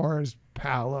things as far as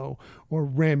Palo or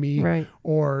Remy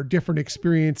or different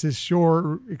experiences,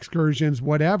 shore excursions,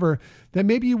 whatever, that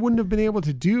maybe you wouldn't have been able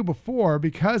to do before,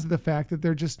 because of the fact that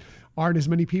there just aren't as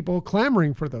many people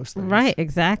clamoring for those things. Right,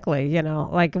 exactly.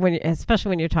 Like especially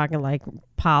when you're talking like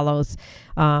Palos,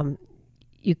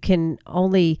 you can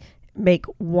only make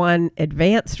one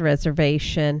advanced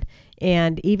reservation.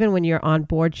 And even when you're on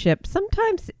board ship,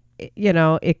 sometimes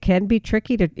it can be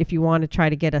tricky if you want to try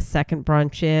to get a second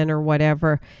brunch in or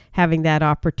whatever. Having that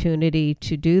opportunity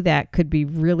to do that could be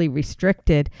really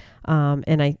restricted.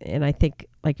 And I think,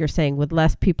 like you're saying, with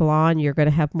less people on, you're going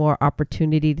to have more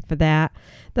opportunity for that.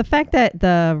 The fact that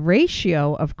the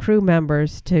ratio of crew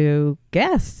members to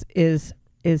guests is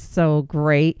so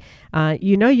great.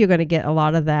 You're going to get a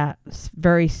lot of that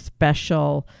very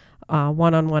special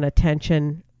one-on-one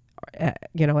attention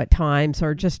at times,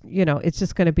 or just, it's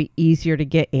just going to be easier to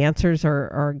get answers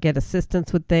or get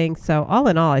assistance with things. So all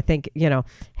in all, I think,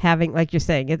 having, like you're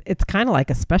saying, it's kind of like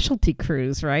a specialty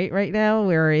cruise, right now,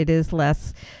 where it is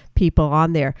less people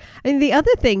on there. And the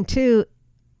other thing too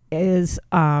is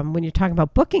when you're talking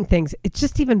about booking things, it's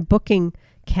just even booking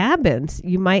cabins.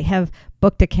 You might have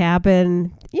booked a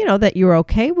cabin, that you're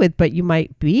okay with, but you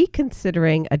might be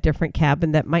considering a different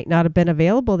cabin that might not have been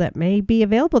available, that may be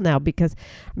available now. Because,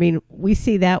 I mean, we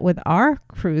see that with our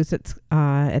cruise. It's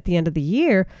at the end of the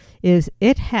year, is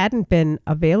it hadn't been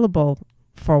available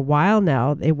for a while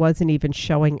now. It wasn't even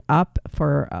showing up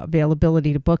for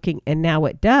availability to booking, and now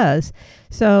it does.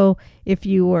 So if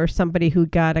you were somebody who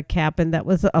got a cabin that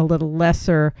was a little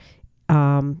lesser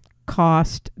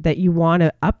cost that you want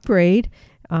to upgrade,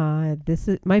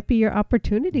 might be your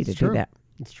opportunity to do that.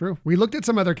 It's true. We looked at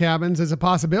some other cabins as a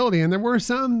possibility, and there were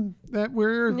some that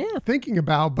we're thinking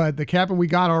about, but the cabin we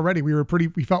got already,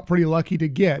 we felt pretty lucky to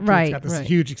get. It's got this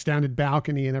huge extended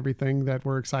balcony and everything that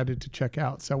we're excited to check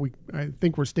out. So I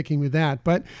think we're sticking with that,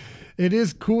 but it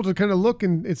is cool to kind of look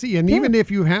and see. And even if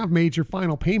you have made your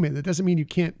final payment, that doesn't mean you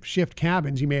can't shift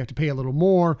cabins. You may have to pay a little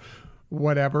more,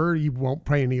 whatever. You won't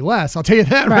pay any less, I'll tell you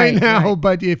that right now.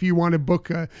 But if you want to book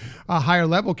a higher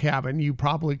level cabin, you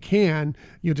probably can.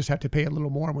 You'll just have to pay a little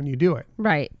more when you do it.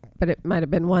 Right. But it might have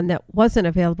been one that wasn't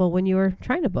available when you were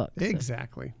trying to book.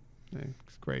 Exactly.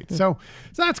 It's great. So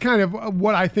that's kind of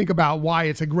what I think about why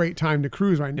it's a great time to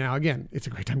cruise right now. Again, it's a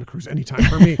great time to cruise anytime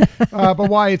for me, but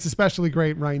why it's especially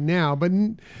great right now. But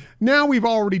now we've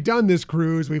already done this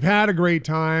cruise. We've had a great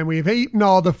time. We've eaten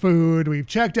all the food. We've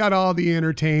checked out all the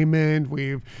entertainment.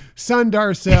 We've sunned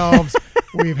ourselves.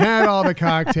 We've had all the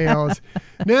cocktails.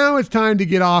 Now it's time to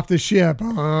get off the ship.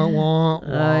 I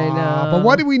know. But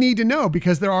what do we need to know?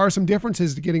 Because there are some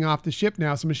differences to getting off the ship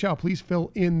now. So, Michelle, please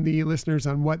fill in the listeners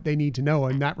on what they need to know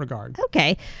in that regard.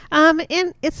 Okay.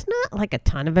 And it's not like a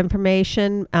ton of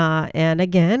information. And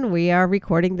again, we are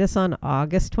recording this on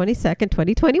August 22nd,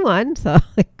 2021. So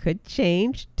it could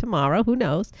change tomorrow. Who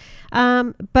knows?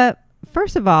 But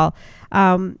first of all,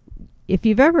 if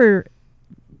you've ever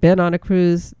been on a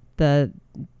cruise, the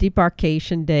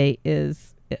debarkation day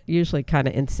is usually kind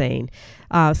of insane.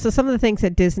 So some of the things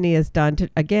that Disney has done,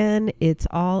 again, it's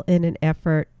all in an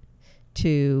effort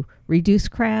to reduce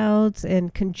crowds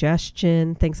and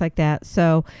congestion, things like that.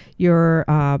 So your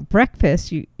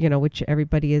breakfast, you know, which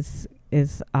everybody is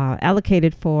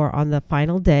allocated for on the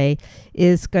final day,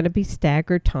 is going to be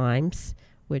staggered times,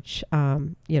 which,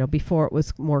 you know, before it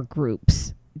was more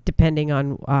groups, depending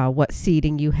on what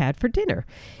seating you had for dinner.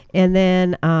 And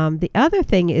then the other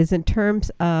thing is in terms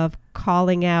of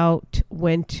calling out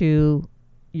when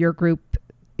your group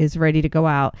is ready to go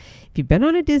out. If you've been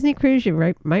on a Disney cruise,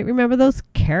 you might remember those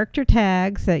character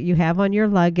tags that you have on your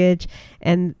luggage,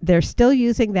 and they're still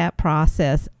using that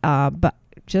process. But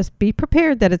just be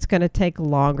prepared that it's going to take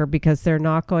longer, because they're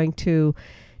not going to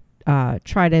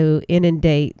try to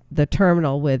inundate the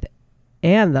terminal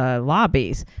and the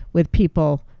lobbies with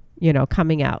people, you know,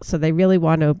 coming out. So they really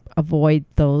want to avoid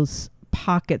those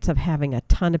pockets of having a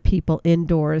ton of people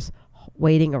indoors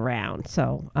waiting around.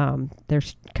 So they're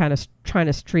kind of trying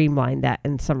to streamline that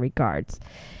in some regards.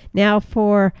 Now,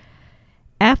 for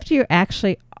after you're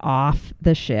actually off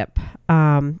the ship,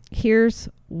 here's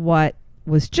what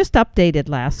was just updated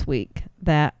last week,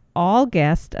 that all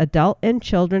guests, adult and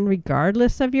children,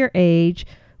 regardless of your age,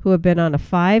 who have been on a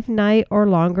 5-night or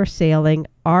longer sailing,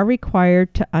 are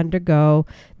required to undergo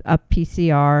a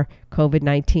PCR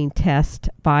COVID-19 test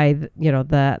by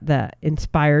the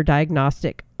Inspire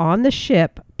diagnostic on the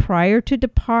ship prior to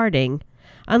departing,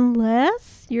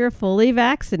 unless you're fully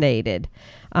vaccinated.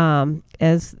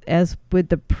 As with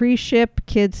the pre-ship,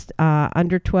 kids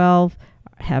under 12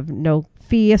 have no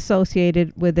fee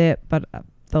associated with it, but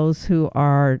those who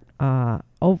are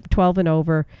 12 and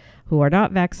over who are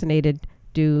not vaccinated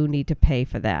do need to pay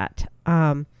for that.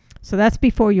 So that's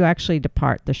before you actually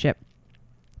depart the ship.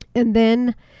 And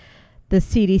then the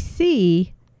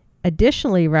CDC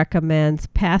additionally recommends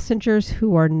passengers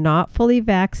who are not fully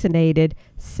vaccinated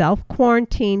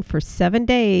self-quarantine for 7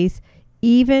 days,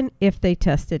 even if they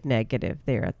tested negative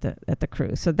there at the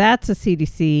cruise. So that's a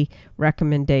CDC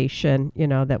recommendation, you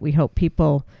know, that we hope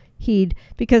people heed,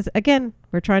 because again,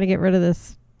 we're trying to get rid of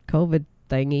this COVID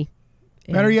thingy.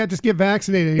 Better yet, just get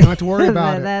vaccinated. You don't have to worry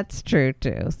about it. That's true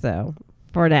too. So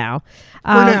for now.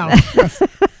 Yes.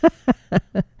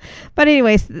 But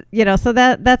anyways, you know, so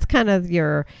that's kind of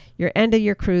your end of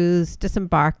your cruise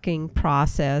disembarking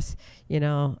process. You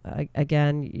know,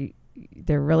 again,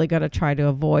 they're really going to try to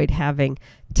avoid having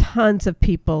tons of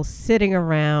people sitting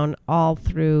around all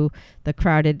through the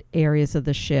crowded areas of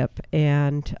the ship,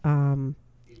 and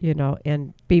you know,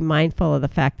 and be mindful of the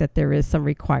fact that there is some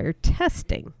required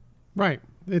testing. Right.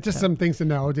 It's just some things to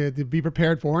know, to be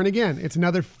prepared for. And again, it's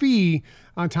another fee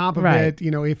on top of it, you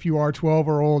know, if you are 12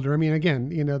 or older. I mean, again,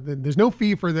 you know, there's no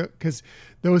fee for because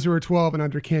those who are 12 and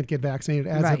under can't get vaccinated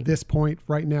as of this point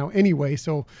right now anyway.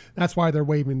 So that's why they're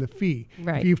waiving the fee.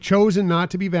 Right. If you've chosen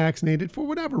not to be vaccinated for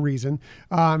whatever reason,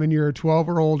 and you're 12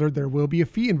 or older, there will be a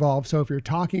fee involved. So if you're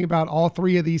talking about all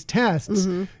three of these tests,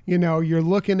 you know, you're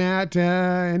looking at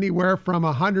anywhere from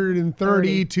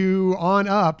 130 to on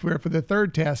up for the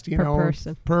third test, you know,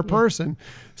 per person.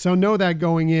 So know that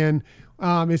going in.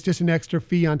 It's just an extra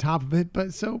fee on top of it.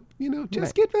 But so, you know,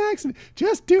 just get vaccinated.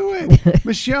 Just do it.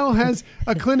 Michelle has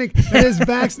a clinic that has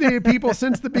vaccinated people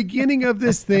since the beginning of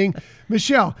this thing.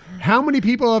 Michelle, how many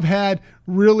people have had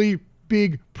really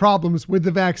big problems with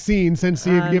the vaccine since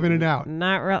you've given it out?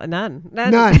 Not really. None.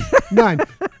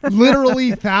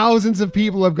 Literally thousands of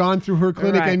people have gone through her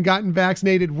clinic and gotten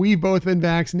vaccinated. We've both been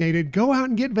vaccinated. Go out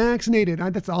and get vaccinated.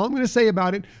 That's all I'm going to say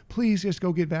about it. Please just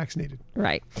go get vaccinated.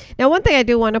 Right. Now, one thing I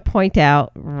do want to point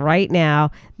out right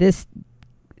now, this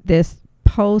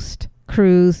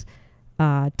post-cruise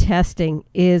testing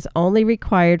is only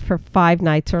required for 5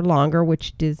 nights or longer,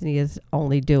 which Disney is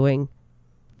only doing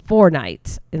 4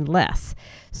 nights and less.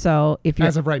 So if you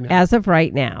as of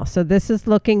right now, so this is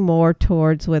looking more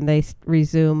towards when they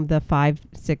resume the 5,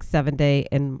 6, 7 day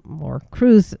and more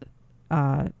cruise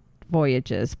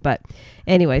voyages. But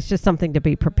anyways, just something to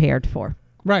be prepared for.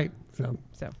 Right. So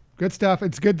good stuff.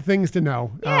 It's good things to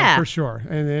know for sure.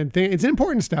 And it's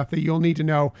important stuff that you'll need to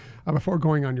know before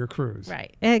going on your cruise.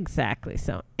 Right. Exactly.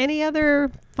 So any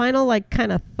other final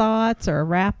kind of thoughts or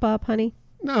wrap up, honey?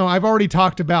 No, I've already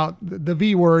talked about the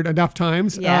V word enough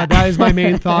times. Yeah. That is my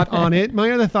main thought on it. My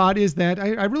other thought is that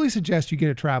I really suggest you get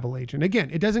a travel agent. Again,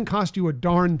 it doesn't cost you a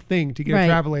darn thing to get a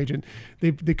travel agent.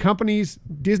 The companies,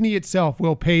 Disney itself,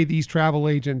 will pay these travel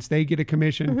agents. They get a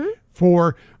commission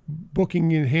for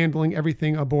booking and handling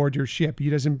everything aboard your ship.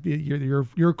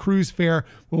 Your cruise fare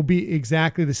will be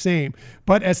exactly the same.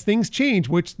 But as things change,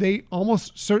 which they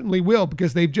almost certainly will,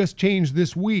 because they've just changed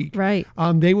this week, Right.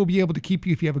 They will be able to keep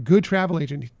you, if you have a good travel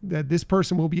agent, that this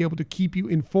person will be able to keep you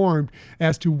informed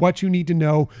as to what you need to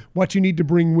know, what you need to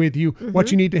bring with you,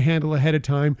 what you need to handle ahead of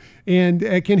time, and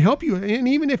it can help you. And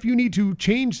even if you need to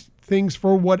change things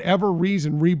for whatever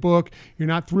reason, rebook, you're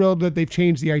not thrilled that they've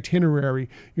changed the itinerary,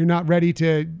 you're not ready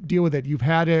to deal with it, you've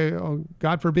had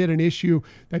God forbid, an issue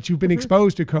that you've been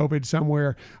exposed to COVID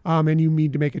somewhere, and you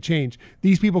need to make a change.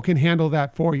 These people can handle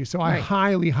that for you. So I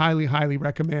highly, highly, highly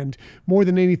recommend, more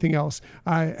than anything else,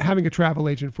 having a travel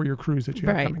agent for your cruise that you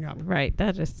have coming up. Right.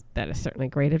 That is certainly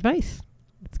great advice.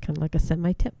 It's kind of like a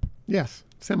semi-tip. Yes,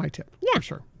 semi-tip. Yeah.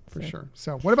 For sure.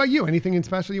 So what about you? Anything in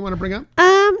special you want to bring up?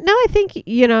 No, I think,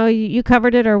 you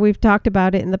covered it, or we've talked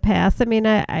about it in the past. I mean,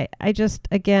 I just,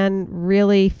 again,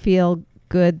 really feel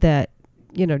good that,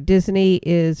 Disney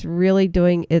is really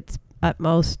doing its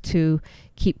utmost to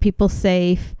keep people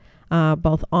safe,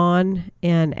 both on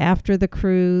and after the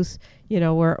cruise.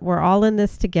 We're all in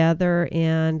this together,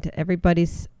 and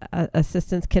everybody's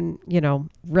assistance can,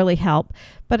 really help.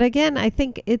 But again, I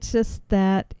think it's just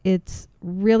that it's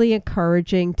really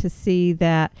encouraging to see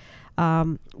that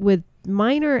with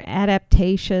minor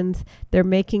adaptations, they're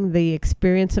making the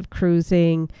experience of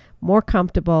cruising more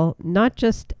comfortable, not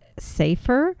just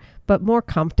safer, but more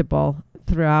comfortable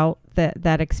throughout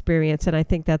that experience. And I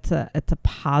think it's a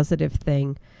positive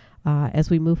thing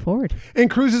as we move forward. And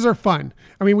cruises are fun.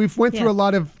 I mean, we've went through a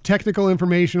lot of technical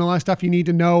information, a lot of stuff you need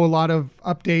to know, a lot of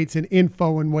updates and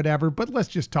info and whatever, but let's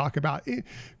just talk about it.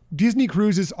 Disney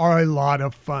cruises are a lot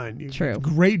of fun. True.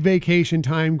 Great vacation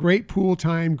time, great pool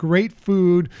time, great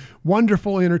food,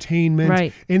 wonderful entertainment.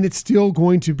 Right. And it's still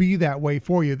going to be that way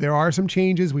for you. There are some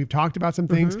changes. We've talked about some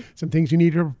things you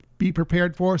need to be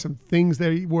prepared for, some things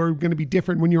that were going to be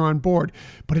different when you're on board,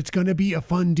 but it's going to be a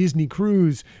fun Disney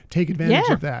cruise. Take advantage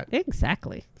of that.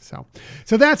 Exactly. So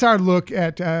that's our look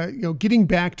at getting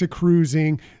back to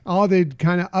cruising, all the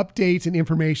kind of updates and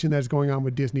information that's going on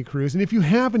with Disney Cruise. And if you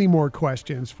have any more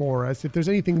questions for us, if there's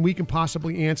anything we can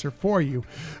possibly answer for you,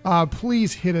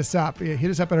 please hit us up.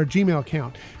 Hit us up at our Gmail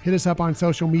account. Hit us up on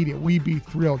social media. We'd be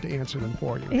thrilled to answer them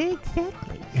for you.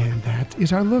 Exactly. And that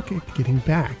is our look at getting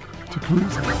back to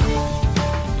cruising.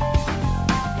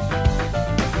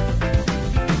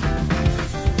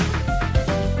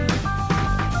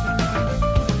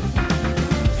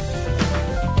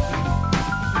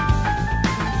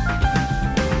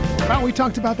 Wow, we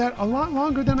talked about that a lot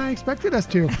longer than I expected us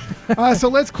to. So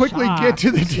let's quickly get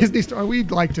to the Disney story.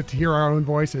 We'd like to hear our own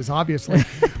voices, obviously.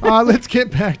 Let's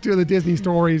get back to the Disney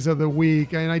stories of the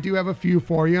week. And I do have a few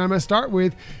for you. I'm going to start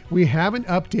with, we have an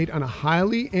update on a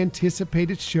highly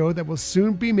anticipated show that will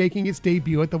soon be making its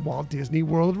debut at the Walt Disney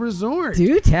World Resort.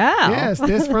 Do tell. Yes,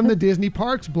 this from the Disney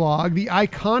Parks blog. The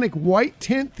iconic White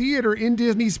Tent Theater in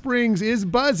Disney Springs is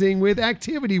buzzing with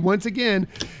activity once again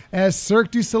as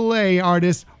Cirque du Soleil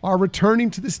artists are returning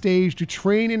to the stage to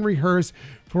train and rehearse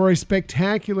for a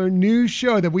spectacular new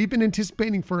show that we've been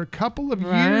anticipating for a couple of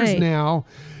years now.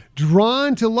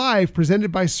 Drawn to Life,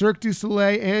 presented by Cirque du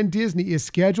Soleil and Disney, is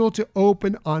scheduled to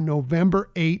open on November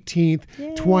 18th,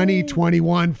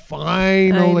 2021.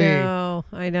 Finally.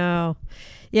 I know.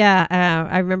 Yeah,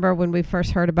 I remember when we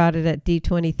first heard about it at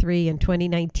D23 in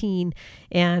 2019,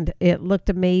 and it looked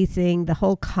amazing. The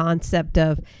whole concept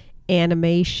of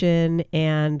animation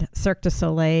and Cirque du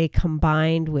Soleil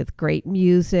combined with great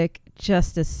music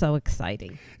just is so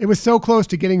exciting. It was so close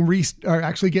to getting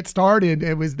actually get started.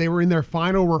 They were in their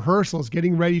final rehearsals,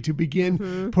 getting ready to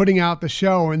begin putting out the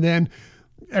show, and then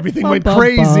everything went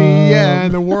crazy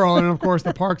in the world. And of course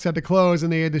the parks had to close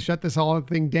and they had to shut this whole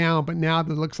thing down. But now it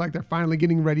looks like they're finally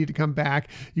getting ready to come back.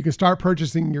 You can start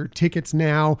purchasing your tickets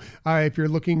now. If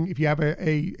you have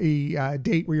a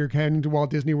date where you're heading to Walt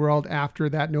Disney World after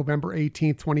that November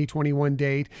 18th, 2021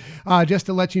 date. Just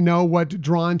to let you know what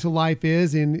Drawn to Life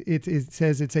is, and it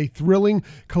says it's a thrilling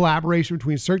collaboration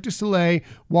between Cirque du Soleil,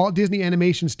 Walt Disney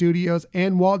Animation Studios,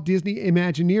 and Walt Disney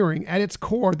Imagineering. At its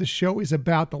core, the show is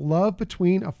about the love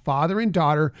between a father and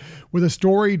daughter, with a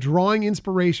story drawing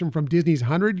inspiration from Disney's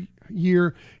 100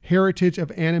 100-year heritage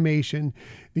of animation.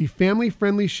 The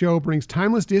family-friendly show brings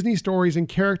timeless Disney stories and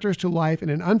characters to life in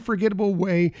an unforgettable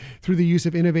way through the use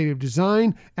of innovative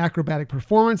design, acrobatic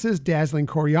performances, dazzling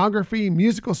choreography,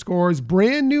 musical scores,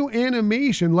 brand new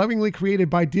animation lovingly created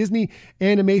by Disney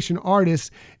animation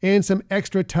artists, and some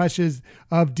extra touches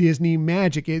of Disney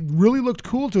magic. It really looked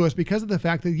cool to us because of the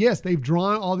fact that, yes, they've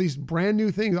drawn all these brand new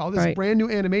things, all this brand new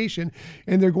animation,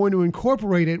 and they're going to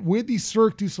incorporate it with the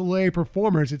Cirque du Soleil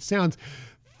performers. It sounds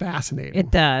fascinating.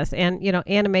 It does. And, you know,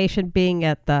 animation being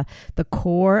at the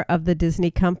core of the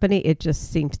Disney company, it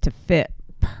just seems to fit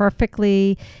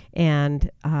perfectly.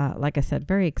 And like I said,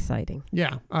 very exciting.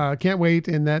 Yeah. Can't wait.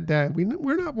 And that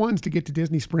we're not ones to get to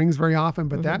Disney Springs very often,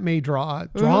 but that may draw us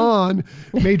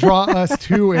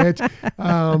to it.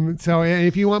 So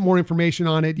if you want more information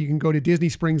on it, you can go to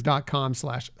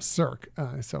disneysprings.com/Cirque.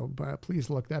 So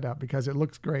please look that up because it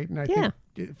looks great. And I think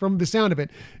from the sound of it,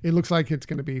 it looks like it's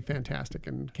going to be fantastic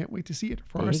and can't wait to see it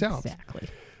for ourselves. Exactly.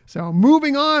 So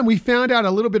moving on, we found out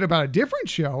a little bit about a different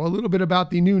show, a little bit about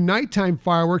the new nighttime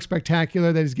fireworks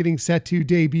spectacular that is getting set to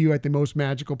debut at the most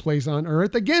magical place on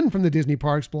earth. Again, from the Disney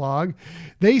Parks blog,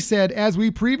 they said, as we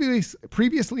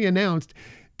previously announced,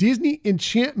 Disney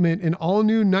Enchantment, an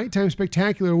all-new nighttime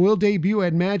spectacular, will debut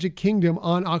at Magic Kingdom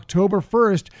on October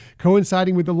 1st,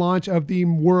 coinciding with the launch of the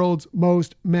world's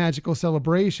most magical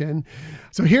celebration.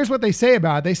 So here's what they say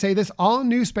about it. They say this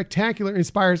all-new spectacular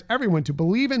inspires everyone to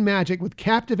believe in magic with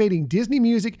captivating Disney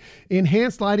music,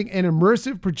 enhanced lighting, and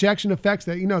immersive projection effects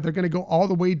that, you know, they're going to go all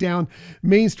the way down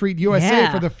Main Street,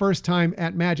 USA for the first time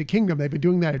at Magic Kingdom. They've been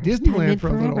doing that at Disneyland for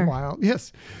a little while.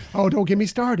 Yes. Oh, don't get me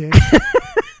started.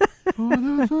 For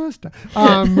the first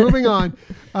time. Moving on.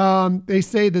 They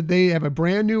say that they have a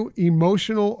brand new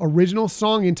emotional original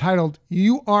song entitled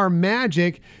You Are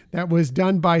Magic that was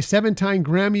done by 7-time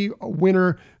Grammy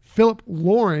winner Philip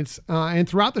Lawrence. And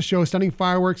throughout the show, stunning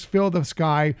fireworks fill the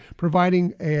sky,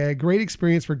 providing a great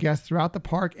experience for guests throughout the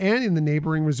park and in the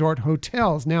neighboring resort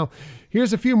hotels. Now,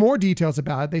 here's a few more details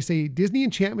about it. They say Disney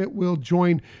Enchantment will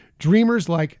join dreamers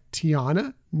like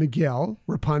Tiana, Miguel,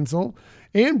 Rapunzel,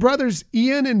 and brothers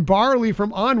Ian and Barley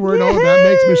from Onward. Oh, that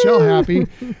makes Michelle happy.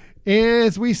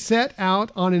 As we set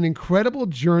out on an incredible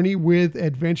journey with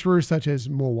adventurers such as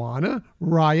Moana,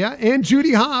 Raya, and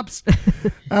Judy Hopps.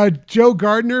 Joe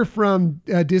Gardner from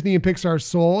Disney and Pixar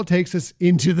Soul takes us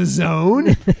into the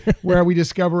zone, where we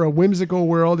discover a whimsical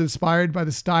world inspired by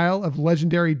the style of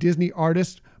legendary Disney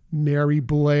artist Mary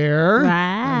Blair.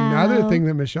 Wow. Another thing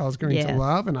that Michelle's going to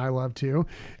love, and I love too.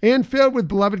 And filled with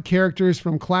beloved characters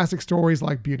from classic stories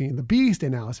like Beauty and the Beast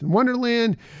and Alice in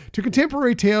Wonderland to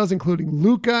contemporary tales including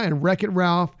Luca and Wreck-It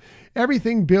Ralph.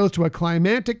 Everything builds to a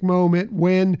climactic moment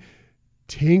when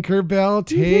Tinkerbell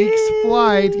takes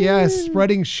flight. Yes,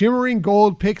 spreading shimmering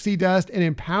gold pixie dust and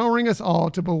empowering us all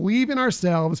to believe in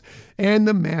ourselves and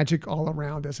the magic all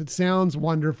around us. It sounds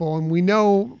wonderful, and we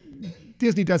know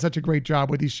Disney does such a great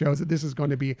job with these shows that this is going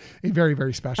to be a very,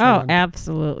 very special one. Oh,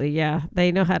 absolutely. Yeah.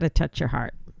 They know how to touch your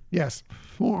heart. Yes,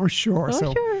 for sure.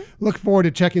 Look forward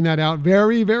to checking that out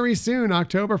very, very soon.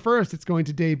 October 1st, it's going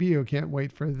to debut. Can't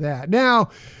wait for that. Now,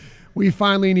 we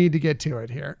finally need to get to it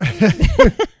here.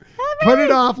 Put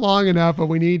it off long enough, but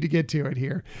we need to get to it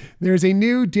here. There's a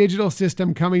new digital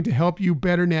system coming to help you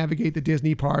better navigate the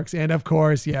Disney parks. And of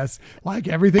course, yes, like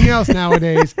everything else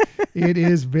nowadays, it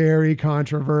is very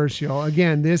controversial.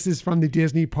 Again, this is from the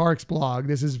Disney Parks blog.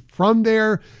 This is from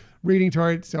their reading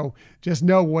chart. So just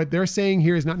know what they're saying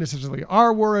here is not necessarily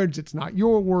our words. It's not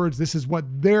your words. This is what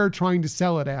they're trying to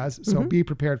sell it as. So be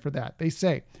prepared for that. They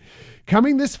say,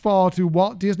 coming this fall to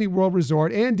Walt Disney World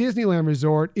Resort and Disneyland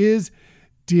Resort is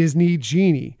Disney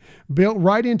Genie, built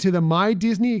right into the My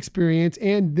Disney experience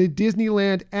and the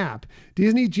Disneyland app.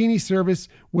 Disney Genie service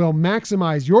will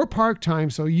maximize your park time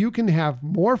so you can have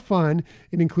more fun.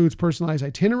 It includes personalized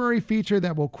itinerary feature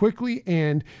that will quickly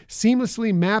and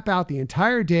seamlessly map out the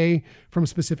entire day from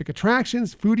specific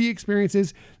attractions, foodie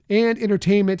experiences, and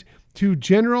entertainment to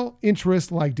general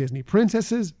interests like Disney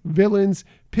princesses, villains,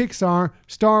 Pixar,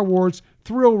 Star Wars,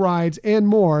 thrill rides, and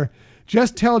more.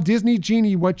 Just tell Disney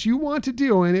Genie what you want to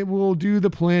do, and it will do the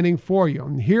planning for you.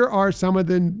 And here are some of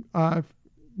the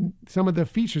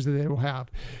features that it will have.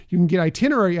 You can get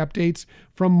itinerary updates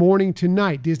from morning to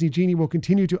night. Disney Genie will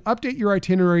continue to update your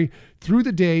itinerary through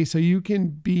the day so you can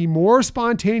be more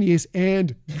spontaneous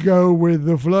and go with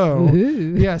the flow.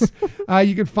 Ooh. Yes.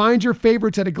 You can find your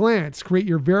favorites at a glance. Create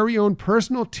your very own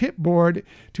personal tip board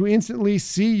to instantly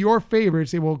see your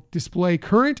favorites. It will display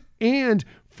current and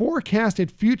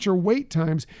forecasted future wait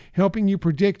times, helping you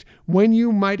predict when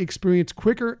you might experience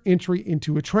quicker entry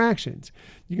into attractions.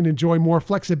 You can enjoy more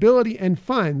flexibility and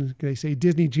fun. They say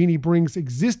Disney Genie brings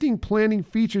existing planning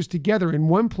features together in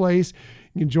one place.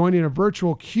 You can join in a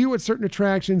virtual queue at certain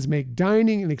attractions, make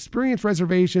dining and experience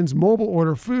reservations, mobile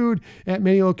order food at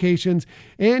many locations,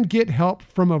 and get help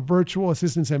from a virtual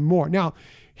assistant and more. Now,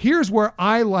 here's where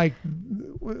I like,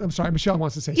 I'm sorry, Michelle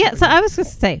wants to say something. Yeah, so I was going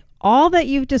to say, all that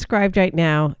you've described right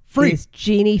now is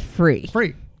Genie free.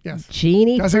 Free, yes.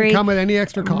 Genie Doesn't free. Doesn't come with any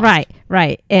extra cost.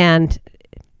 Right. And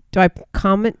do I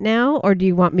comment now, or do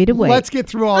you want me to wait? Let's get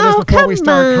through all this before we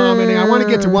start commenting. I want to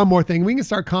get to one more thing. We can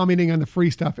start commenting on the free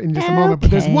stuff in just a moment.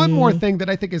 But there's one more thing that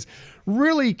I think is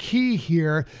really key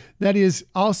here that is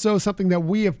also something that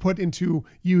we have put into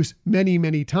use many,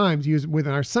 many times, used with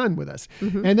our son with us.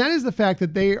 Mm-hmm. And that is the fact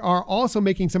that they are also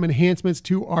making some enhancements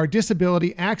to our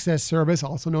disability access service,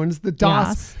 also known as the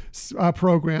DOS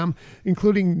program,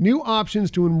 including new options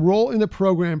to enroll in the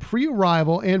program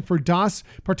pre-arrival and for DOS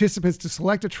participants to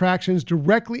select attractions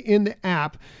directly in the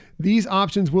app. These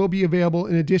options will be available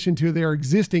in addition to their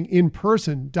existing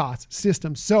in-person DOS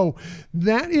system. So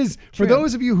that is, for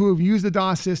those of you who have used the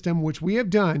DOS system, which we have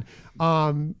done,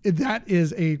 that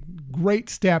is a great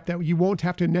step that you won't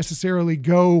have to necessarily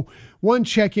go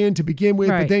check in to begin with,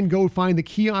 but then go find the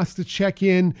kiosk to check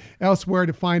in elsewhere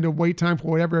to find a wait time for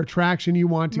whatever attraction you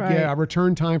want to get, a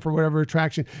return time for whatever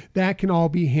attraction. That can all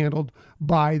be handled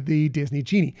by the Disney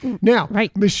Genie. Now,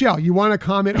 Michelle, you want to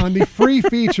comment on the free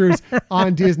features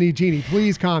on Disney Genie?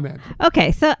 Please comment.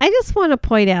 Okay, so I just want to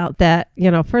point out that,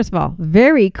 first of all,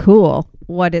 very cool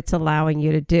what it's allowing you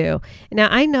to do. Now,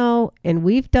 I know, and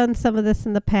we've done some of this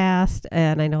in the past,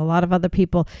 and I know a lot of other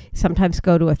people sometimes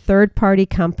go to a third-party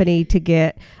company to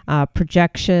get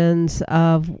projections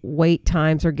of wait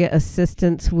times or get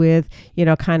assistance with,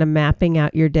 kind of mapping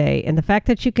out your day. And the fact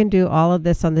that you can do all of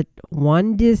this on the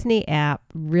one Disney app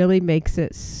really makes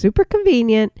it super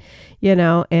convenient,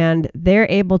 and they're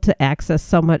able to access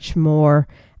so much more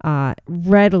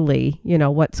readily,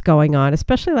 what's going on,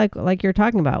 especially like you're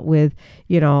talking about with,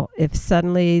 if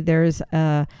suddenly there's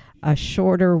a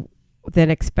shorter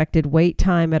than expected wait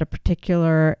time at a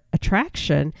particular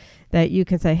attraction, that you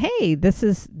can say, hey,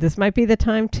 this might be the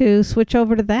time to switch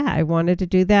over to that. I wanted to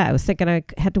do that. I was thinking I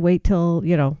had to wait till,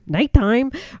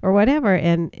 nighttime or whatever.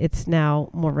 And it's now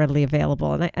more readily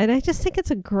available. And I just think it's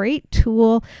a great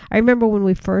tool. I remember when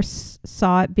we first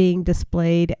saw it being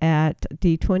displayed at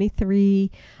D23,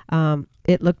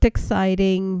 it looked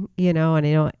exciting, and I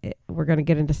know we're going to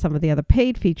get into some of the other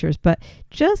paid features, but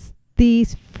just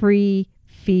these free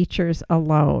features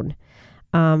alone.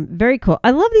 Very cool.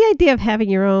 I love the idea of having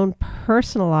your own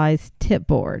personalized tip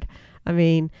board. I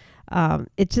mean,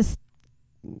 it's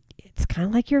kind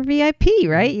of like your VIP,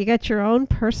 right? You got your own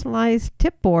personalized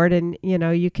tip board, and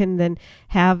you can then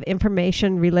have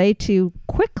information relayed to you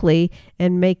quickly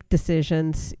and make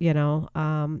decisions,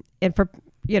 and for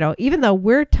even though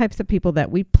we're types of people that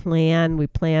we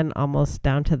plan almost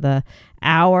down to the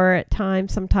hour at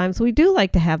times. Sometimes we do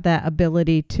like to have that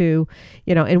ability to,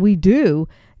 and we do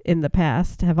in the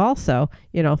past have also,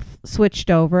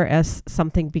 switched over as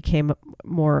something became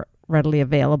more readily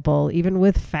available, even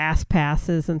with fast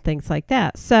passes and things like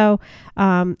that. So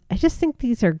I just think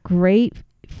these are great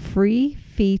free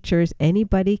features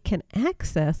anybody can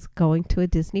access going to a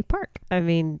Disney park. I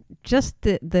mean, just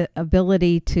the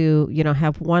ability to,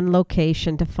 have one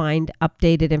location to find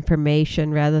updated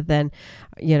information rather than,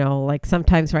 like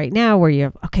sometimes right now where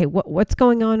you're, okay, what's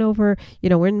going on over,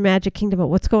 we're in Magic Kingdom, but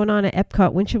what's going on at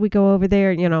Epcot? When should we go over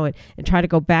there? And try to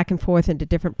go back and forth into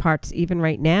different parts, even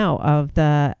right now of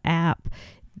the app,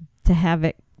 to have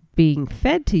it being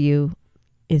fed to you.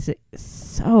 Is it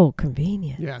so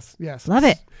convenient? Yes. Love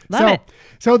it.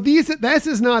 So this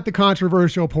is not the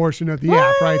controversial portion of the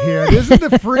app right here. This is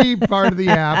the free part of the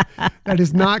app that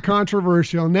is not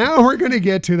controversial. Now we're going to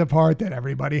get to the part that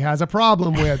everybody has a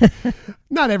problem with.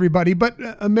 Not everybody, but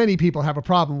many people have a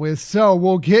problem with. So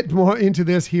we'll get more into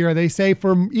this here. They say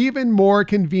for even more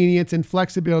convenience and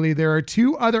flexibility, there are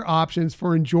two other options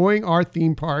for enjoying our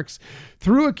theme parks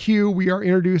through a queue we are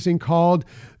introducing called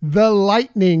the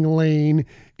Lightning Lane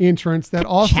entrance that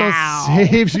also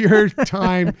saves your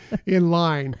time in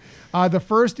line. The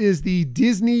first is the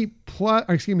Disney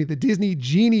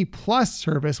Genie Plus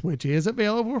service, which is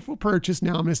available for purchase.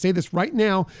 Now, I'm going to say this right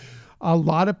now. A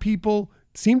lot of people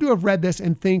seem to have read this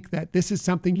and think that this is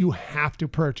something you have to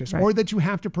purchase or that you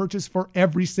have to purchase for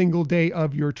every single day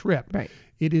of your trip. Right.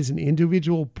 It is an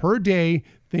individual per day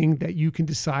thing that you can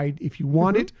decide if you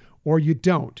want it or you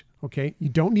don't. Okay, you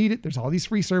don't need it. There's all these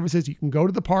free services. You can go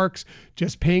to the parks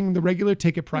just paying the regular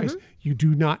ticket price. You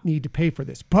do not need to pay for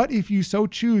this. But if you so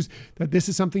choose that this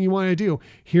is something you want to do,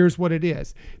 here's what it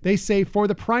is. They say for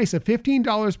the price of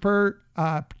 $15 per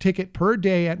ticket per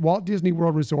day at Walt Disney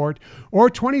World Resort or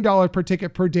 $20 per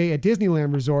ticket per day at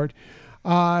Disneyland Resort,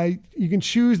 you can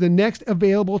choose the next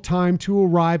available time to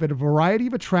arrive at a variety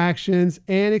of attractions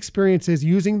and experiences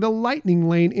using the Lightning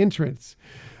Lane entrance.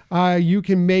 You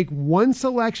can make one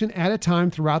selection at a time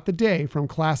throughout the day, from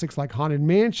classics like Haunted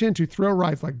Mansion to thrill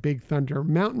rides like Big Thunder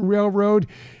Mountain Railroad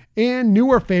and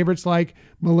newer favorites like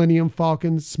Millennium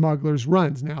Falcon Smuggler's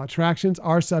Runs. Now, attractions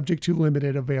are subject to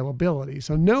limited availability.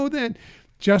 So know that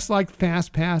just like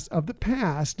Fast Pass of the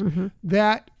past,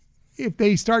 that if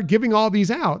they start giving all these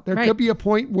out, there could be a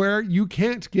point where you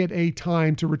can't get a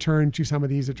time to return to some of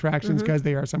these attractions because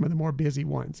they are some of the more busy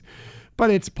ones. But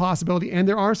it's a possibility. And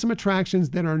there are some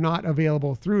attractions that are not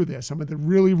available through this. Some of the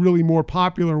really, really more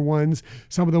popular ones,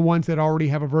 some of the ones that already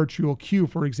have a virtual queue,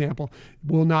 for example,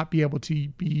 will not be able to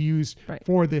be used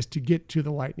for this to get to the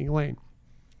Lightning Lane.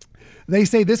 They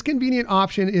say this convenient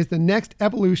option is the next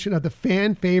evolution of the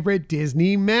fan favorite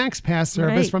Disney Max Pass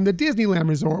service from the Disneyland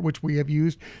Resort, which we have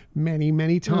used many,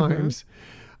 many times.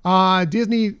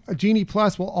 Disney Genie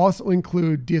Plus will also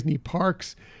include Disney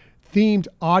Parks themed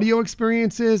audio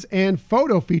experiences and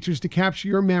photo features to capture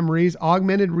your memories,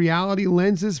 augmented reality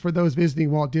lenses for those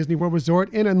visiting Walt Disney World Resort,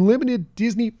 and unlimited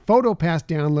Disney Photo Pass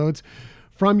downloads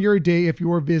from your day if you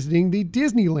are visiting the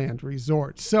Disneyland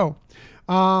Resort. So,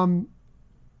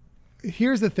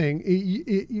 here's the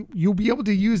thing. You'll be able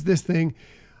to use this thing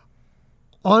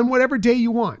on whatever day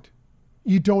you want.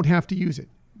 You don't have to use it.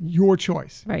 Your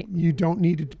choice. Right. You don't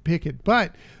need to pick it.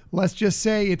 But let's just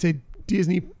say it's a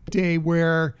Disney day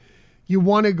where you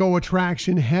want to go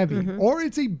attraction heavy, or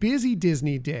it's a busy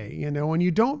Disney day, and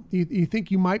you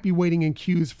think you might be waiting in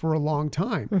queues for a long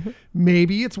time.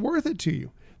 Maybe it's worth it to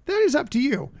you. That is up to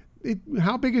you.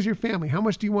 How big is your family? How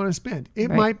much do you want to spend?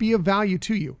 It might be of value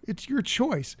to you. It's your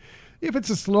choice. If it's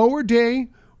a slower day,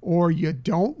 or you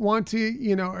don't want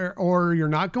to, or you're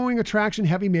not going attraction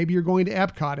heavy, maybe you're going to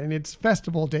Epcot and it's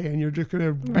festival day and you're just going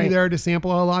to be there to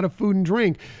sample a lot of food and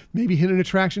drink, maybe hit an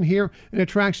attraction here, an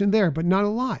attraction there, but not a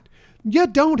lot. You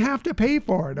don't have to pay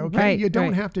for it, okay? You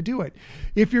don't have to do it.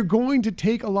 If you're going to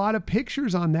take a lot of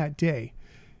pictures on that day,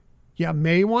 you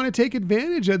may want to take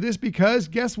advantage of this, because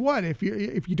guess what? If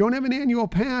you don't have an annual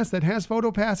pass that has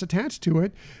Photo Pass attached to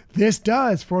it, this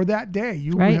does for that day.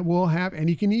 You will have,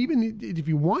 and you can even, if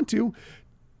you want to,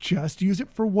 just use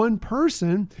it for one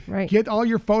person. Get all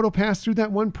your Photo Pass through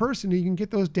that one person, and you can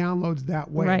get those downloads that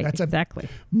way. That's exactly.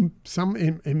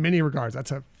 In many regards,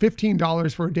 that's a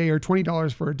 $15 for a day or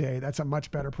 $20 for a day. That's a much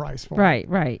better price for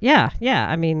it. Yeah.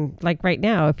 I mean, like right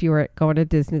now, if you were going to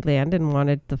Disneyland and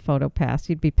wanted the Photo Pass,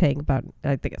 you'd be paying about,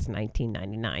 I think it's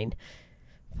 $19.99.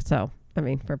 So, I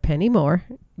mean, for a penny more,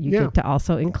 you get to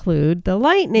also include the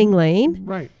Lightning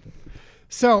Lane.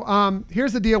 So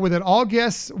here's the deal with it. All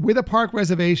guests with a park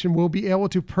reservation will be able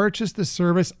to purchase the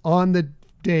service on the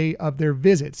day of their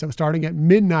visit. So starting at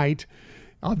midnight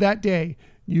of that day,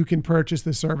 you can purchase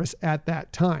the service at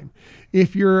that time.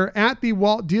 If you're at the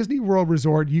Walt Disney World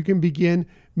Resort, you can begin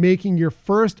making your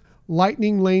first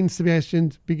Lightning Lane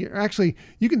suggestions. Actually,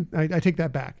 you can, I take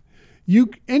that back.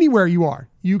 Anywhere you are,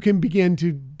 you can begin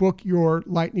to book your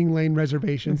Lightning Lane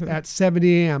reservations at 7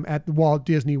 a.m. at the Walt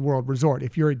Disney World Resort.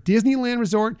 If you're at Disneyland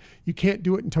Resort, you can't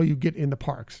do it until you get in the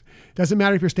parks. Doesn't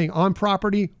matter if you're staying on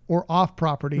property or off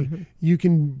property. You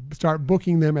can start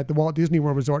booking them at the Walt Disney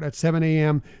World Resort at 7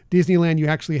 a.m. Disneyland, you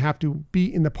actually have to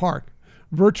be in the park.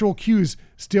 Virtual queues,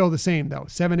 still the same though.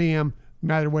 7 a.m.,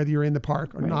 no matter whether you're in the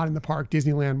park or not in the park,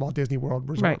 Disneyland, Walt Disney World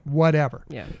Resort, whatever.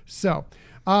 So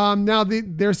now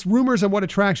there's rumors of what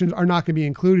attractions are not going to be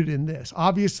included in this.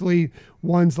 Obviously,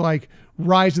 ones like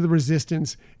Rise of the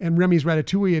Resistance and Remy's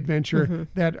Ratatouille Adventure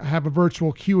that have a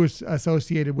virtual queue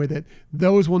associated with it,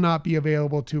 those will not be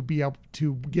available to be able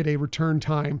to get a return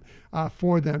time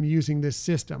for them using this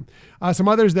system. Some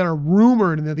others that are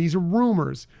rumored, and these are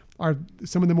rumors, are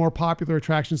some of the more popular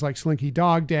attractions like Slinky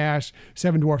Dog Dash,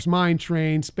 Seven Dwarfs Mine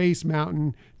Train, Space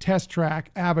Mountain, Test Track,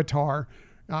 Avatar,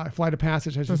 Flight of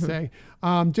Passage, I should say.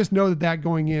 Just know that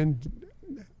going in,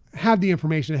 have the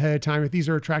information ahead of time. If these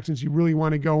are attractions you really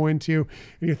want to go into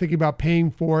and you're thinking about paying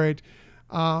for it,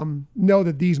 know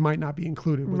that these might not be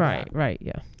included with that.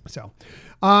 So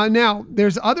now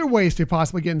there's other ways to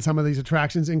possibly get in some of these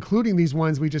attractions, including these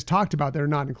ones we just talked about that are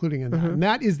not including in that. And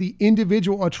that is the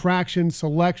individual attraction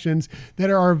selections that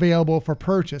are available for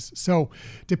purchase. So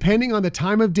depending on the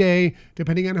time of day,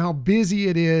 depending on how busy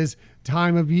it is,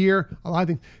 time of year, a lot of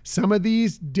things. Some of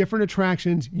these different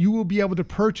attractions, you will be able to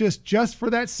purchase just for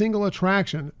that single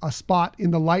attraction, a spot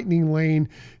in the lightning lane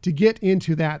to get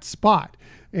into that spot.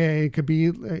 It could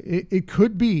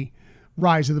be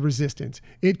Rise of the Resistance.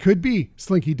 It could be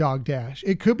Slinky Dog Dash.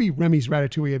 It could be Remy's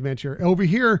Ratatouille Adventure. Over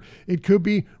here, it could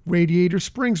be Radiator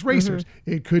Springs Racers.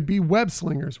 It could be Web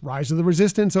Slingers. Rise of the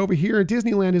Resistance over here at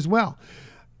Disneyland as well.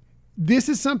 This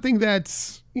is something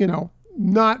that's,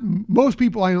 not most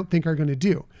people I don't think are going to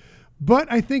do.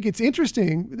 But I think it's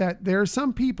interesting that there are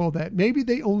some people that maybe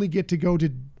they only get to go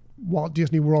to Walt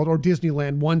Disney World or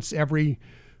Disneyland once every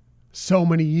so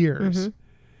many years.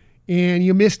 And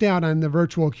you missed out on the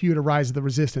virtual queue to Rise of the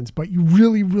Resistance, but you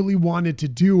really, really wanted to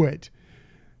do it.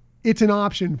 It's an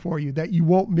option for you that you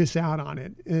won't miss out on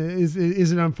it. Is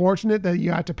it unfortunate that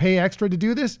you have to pay extra to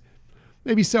do this?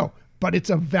 Maybe so, but it's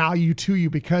a value to you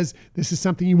because this is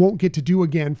something you won't get to do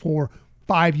again for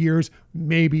 5 years,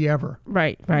 maybe ever.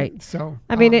 Right. So,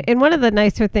 I mean, and one of the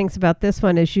nicer things about this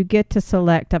one is you get to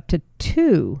select up to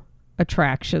 2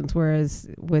 attractions, whereas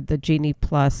with the Genie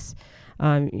Plus,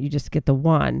 you just get the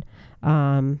one.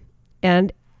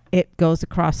 And it goes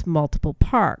across multiple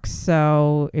parks.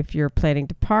 So if you're planning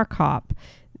to park hop,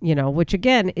 which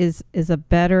again is a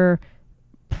better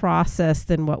process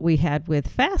than what we had with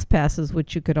fast passes,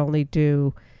 which you could only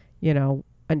do,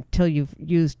 until you've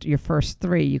used your first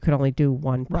 3, you could only do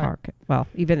one park. Well,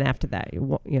 even after that,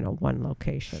 one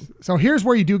location. So here's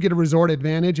where you do get a resort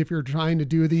advantage if you're trying to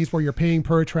do these where you're paying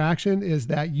per attraction, is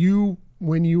that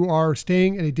when you are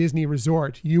staying at a Disney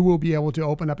resort, you will be able to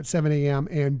open up at 7 a.m.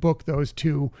 and book those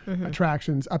 2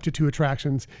 attractions, up to 2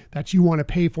 attractions that you want to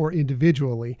pay for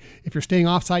individually. If you're staying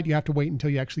offsite, you have to wait until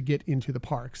you actually get into the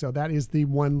park. So that is the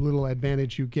one little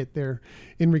advantage you get there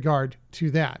in regard to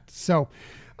that. So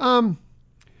I'm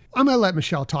going to let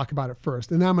Michelle talk about it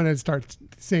first, and then I'm going to start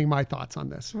saying my thoughts on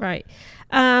this. Right.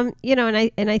 And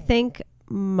I think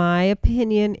my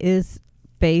opinion is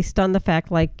based on the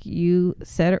fact, like you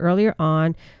said earlier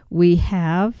on, we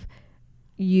have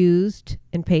used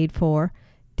and paid for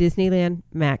Disneyland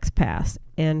Max Pass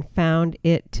and found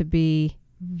it to be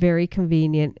very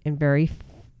convenient and very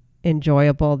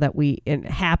enjoyable and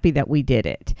happy that we did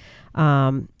it.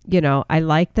 I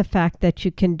like the fact that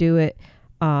you can do it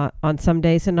on some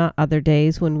days and not other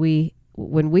days. When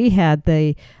we had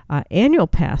the annual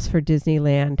pass for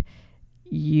Disneyland,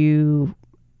 you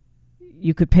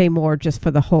could pay more just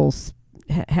for the whole,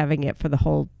 having it for the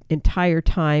whole entire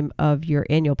time of your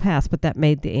annual pass, but that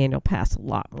made the annual pass a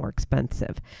lot more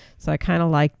expensive. So I kind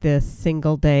of like this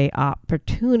single day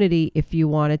opportunity if you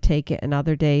want to take it. And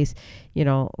other days,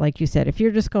 like you said, if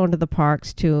you're just going to the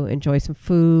parks to enjoy some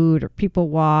food or people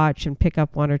watch and pick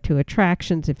up 1 or 2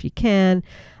 attractions if you can,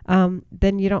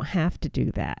 then you don't have to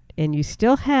do that. And you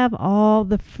still have all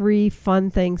the free fun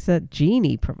things that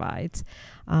Genie provides,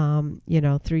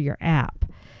 through your app.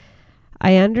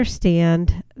 I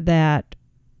understand that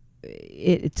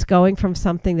it's going from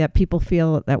something that people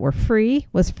feel that was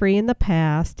free in the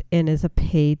past and is a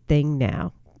paid thing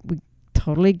now. We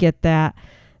totally get that,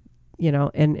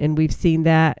 and we've seen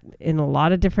that in a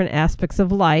lot of different aspects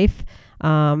of life,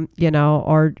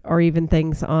 or even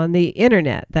things on the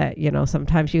internet that,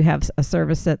 sometimes you have a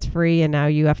service that's free and now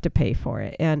you have to pay for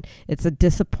it. And it's a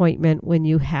disappointment when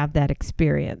you have that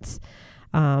experience.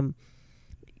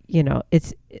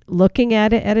 It's looking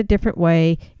at it at a different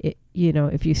way.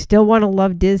 If you still want to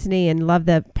love Disney and love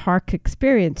that park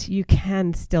experience, you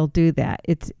can still do that.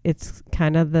 It's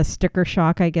kind of the sticker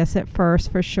shock, I guess, at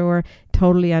first, for sure.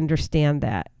 Totally understand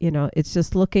that. It's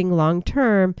just looking long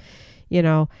term,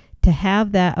 to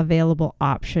have that available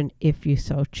option if you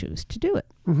so choose to do it.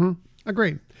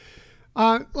 Agreed.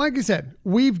 Like I said,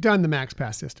 we've done the Max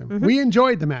Pass system. We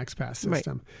enjoyed the Max Pass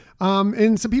system.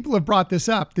 And some people have brought this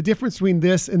up. The difference between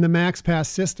this and the Max Pass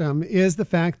system is the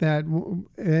fact that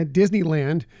at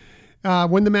Disneyland,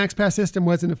 when the Max Pass system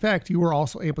was in effect, you were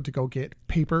also able to go get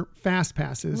paper fast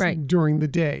passes during the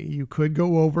day. You could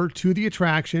go over to the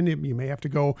attraction. You may have to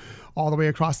go all the way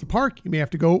across the park. You may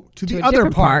have to go to the other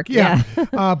park.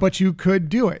 But you could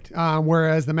do it.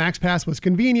 Whereas the Max Pass was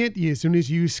convenient. As soon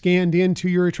as you scanned into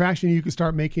your attraction, you could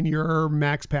start making your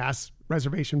Max Pass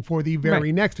reservation for the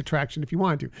very next attraction if you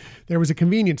wanted to. There was a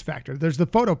convenience factor. There's the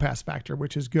photo pass factor,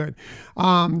 which is good.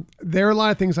 There are a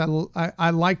lot of things I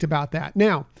liked about that.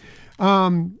 Now,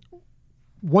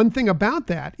 one thing about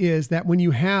that is that when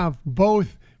you have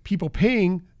both people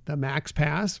paying the Max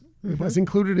Pass, it was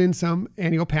included in some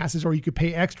annual passes, or you could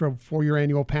pay extra for your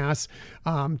annual pass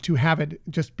to have it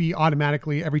just be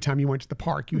automatically every time you went to the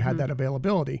park, you had that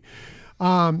availability.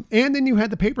 And then you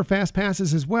had the paper fast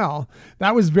passes as well.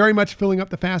 That was very much filling up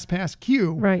the fast pass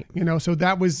queue. Right. So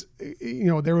that was,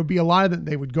 there would be a lot of them.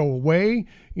 They would go away,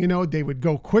 they would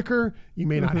go quicker. You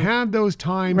may not have those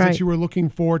times that you were looking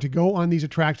for to go on these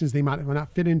attractions. They might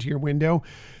not fit into your window.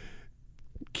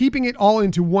 Keeping it all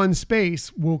into one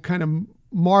space will kind of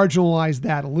marginalize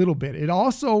that a little bit. It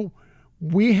also,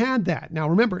 we had that. Now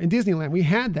remember, in Disneyland, we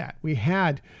had that. We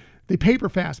had the paper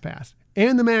fast pass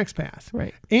and the max pass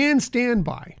and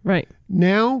standby. Right.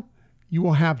 Now you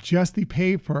will have just the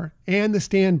paper and the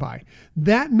standby.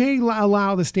 That may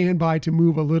allow the standby to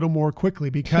move a little more quickly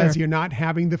because you're not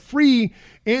having the free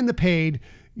and the paid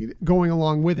going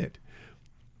along with it.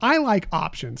 I like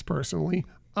options personally.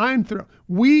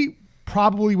 We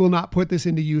probably will not put this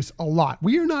into use a lot.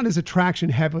 We are not as attraction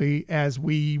heavy as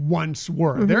we once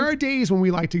were. There are days when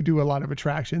we like to do a lot of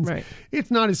attractions. Right. It's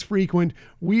not as frequent.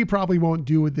 We probably won't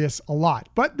do this a lot,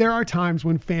 but there are times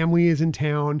when family is in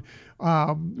town,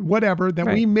 whatever, that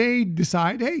we may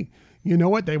decide, hey, you know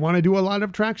what? They want to do a lot of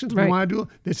attractions. We want to do,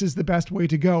 this is the best way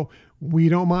to go. We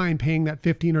don't mind paying that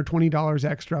 $15 or $20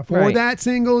 extra for that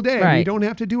single day. We don't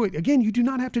have to do it. Again, you do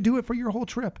not have to do it for your whole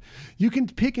trip. You can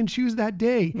pick and choose that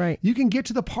day. You can get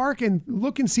to the park and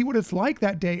look and see what it's like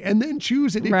that day and then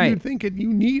choose it if you think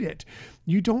you need it.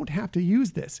 You don't have to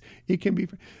use this. It can be.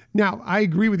 Now, I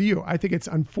agree with you. I think it's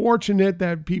unfortunate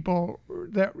that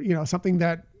something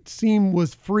that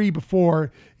was free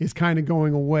before is kind of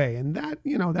going away, and that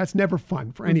that's never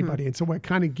fun for anybody. And so I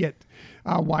kind of get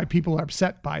why people are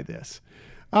upset by this,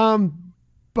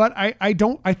 but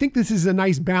I think this is a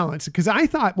nice balance, because I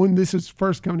thought when this was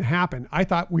first going to happen, I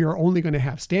thought we were only going to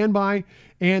have standby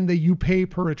and the you pay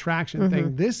per attraction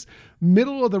thing. This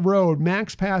middle of the road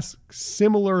Max Pass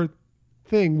similar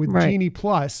thing with Genie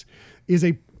Plus is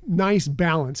a nice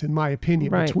balance, in my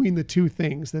opinion, between the two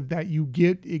things that you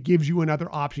get. It gives you another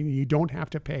option. You don't have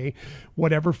to pay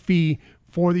whatever fee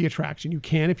for the attraction. You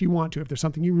can if you want to. If there's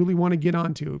something you really want to get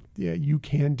onto, you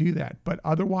can do that. But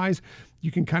otherwise,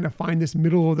 you can kind of find this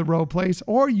middle of the road place,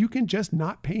 or you can just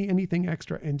not pay anything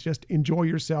extra and just enjoy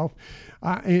yourself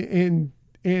and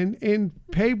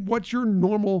pay what your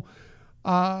normal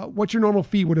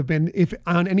fee would have been if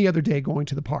on any other day going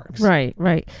to the parks. Right.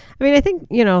 I mean, I think,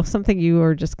 something you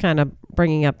were just kind of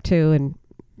bringing up too,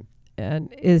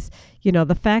 and is,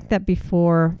 the fact that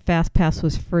before Fast Pass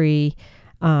was free,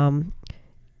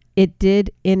 it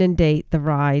did inundate the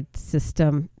ride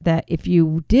system, that if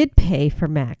you did pay for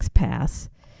Max Pass,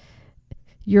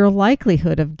 your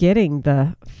likelihood of getting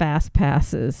the Fast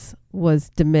Passes was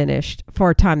diminished for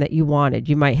a time that you wanted.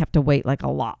 You might have to wait like a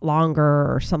lot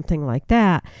longer or something like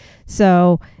that.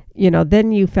 So,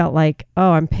 then you felt like,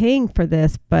 oh, I'm paying for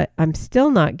this, but I'm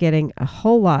still not getting a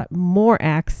whole lot more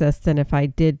access than if I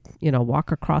did,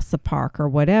 walk across the park or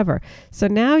whatever. So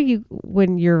now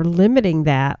when you're limiting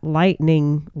that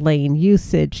lightning lane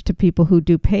usage to people who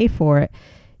do pay for it,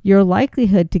 your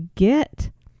likelihood to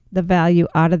get the value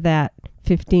out of that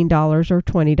 $15 or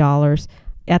 $20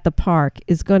 at the park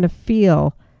is going to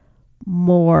feel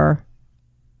more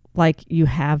like you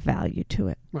have value to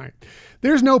it. Right.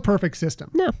 There's no perfect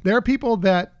system. No. There are people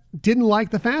that didn't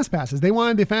like the fast passes. They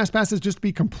wanted the fast passes just to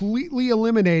be completely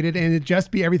eliminated and it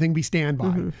just be everything be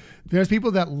standby. There's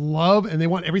people that love and they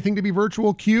want everything to be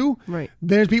virtual queue. Right.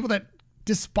 There's people that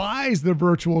despise the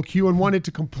virtual queue and want it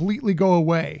to completely go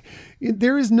away.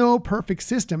 There is no perfect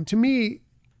system. To me,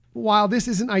 while this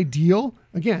isn't ideal,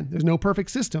 again, there's no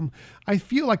perfect system, I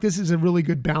feel like this is a really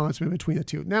good balance between the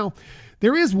two. Now,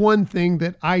 there is one thing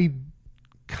that I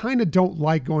kind of don't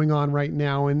like going on right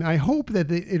now, and I hope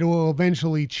that it will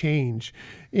eventually change.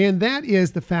 And that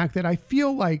is the fact that I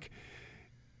feel like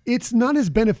it's not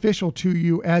as beneficial to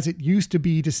you as it used to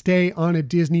be to stay on a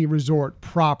Disney resort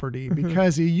property,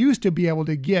 because you used to be able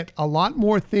to get a lot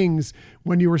more things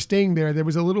when you were staying there. There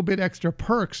was a little bit extra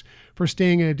perks for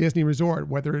staying in a Disney resort,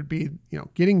 whether it be,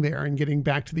 getting there and getting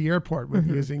back to the airport with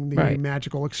using the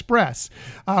Magical Express,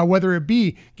 whether it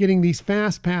be getting these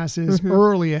fast passes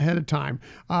early ahead of time,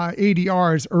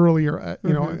 ADRs earlier,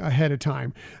 ahead of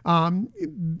time.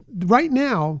 Right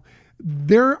now,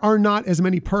 there are not as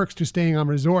many perks to staying on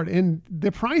resort, and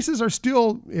the prices are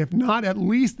still, if not at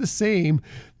least the same,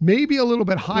 maybe a little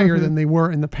bit higher than they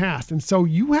were in the past. And so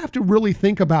you have to really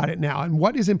think about it now and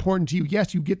what is important to you.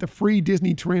 Yes, you get the free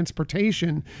Disney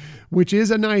transportation, which is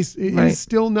is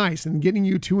still nice, and getting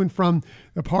you to and from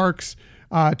the parks,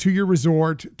 to your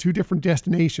resort, to different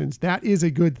destinations. That is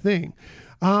a good thing.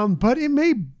 But it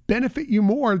may benefit you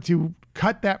more to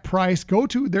cut that price.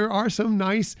 There are some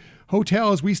nice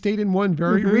hotels. We stayed in one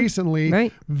very recently,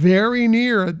 Right. very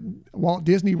near Walt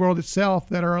Disney World itself,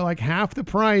 that are like half the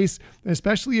price,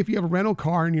 especially if you have a rental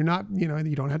car and you're not,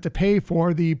 you don't have to pay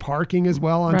for the parking as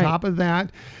well on Right. top of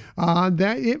that.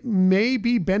 That it may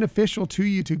be beneficial to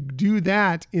you to do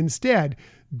that instead.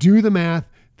 Do the math,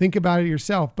 think about it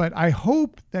yourself. But I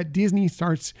hope that Disney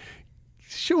starts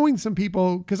showing some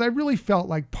people, because I really felt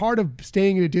like part of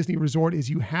staying at a Disney resort is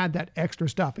you had that extra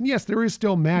stuff. And yes, there is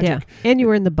still magic. Yeah. And you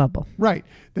were in the bubble. Right.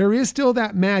 There is still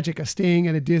that magic of staying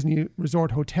at a Disney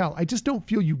resort hotel. I just don't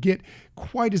feel you get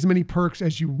quite as many perks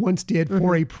as you once did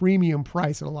for a premium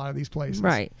price at a lot of these places.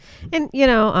 Right. And,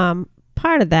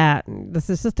 part of that, and this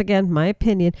is just, again, my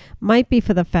opinion, might be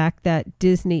for the fact that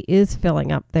Disney is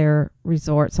filling up their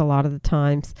resorts a lot of the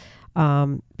times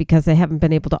because they haven't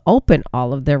been able to open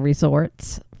all of their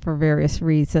resorts for various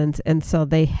reasons. And so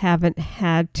they haven't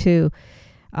had to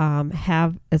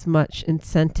have as much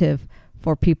incentive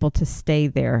for people to stay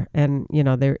there. And,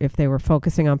 if they were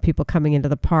focusing on people coming into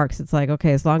the parks, it's like,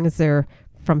 okay, as long as they're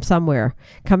from somewhere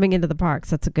coming into the parks,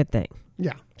 that's a good thing.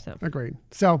 Yeah. So Agreed.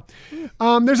 So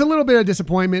there's a little bit of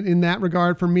disappointment in that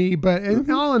regard for me, but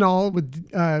all in all,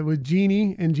 with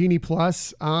Genie and Genie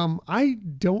Plus, I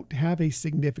don't have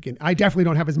I definitely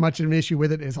don't have as much of an issue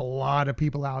with it as a lot of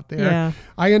people out there. Yeah.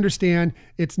 I understand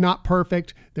it's not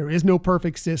perfect. There is no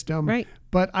perfect system, Right.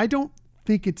 But I don't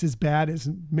think it's as bad as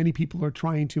many people are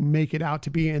trying to make it out to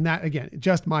be. And that, again,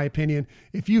 just my opinion.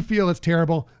 If you feel it's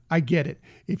terrible, I get it.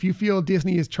 If you feel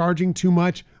Disney is charging too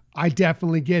much, I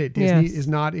definitely get it. Disney Yes. is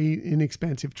not an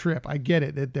inexpensive trip. I get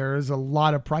it that there is a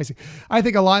lot of pricing. I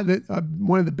think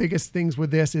one of the biggest things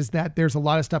with this is that there's a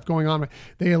lot of stuff going on.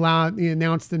 They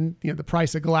announced the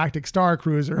price of Galactic Star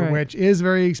Cruiser, Right. which is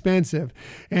very expensive,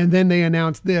 and then they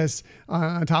announced this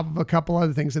on top of a couple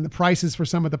other things, and the prices for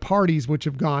some of the parties which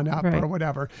have gone up Right. or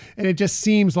whatever. And it just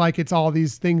seems like it's all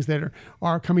these things that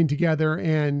are coming together,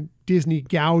 and Disney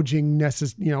gouging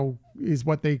is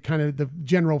what they kind of the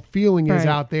general feeling is Right.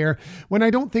 out there, when I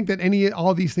don't think that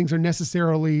all these things are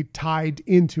necessarily tied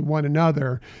into one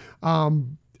another.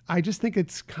 I just think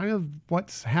it's kind of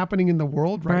what's happening in the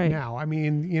world right now. I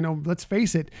mean, let's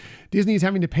face it, Disney is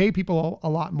having to pay people a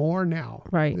lot more now.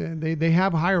 Right. They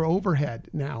have higher overhead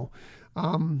now.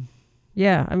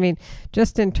 Yeah, I mean,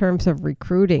 just in terms of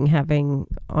recruiting, having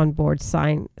onboard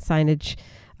signage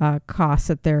costs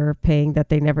that they're paying that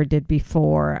they never did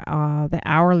before, the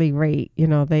hourly rate,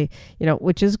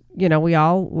 which is, we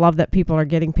all love that people are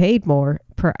getting paid more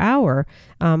per hour,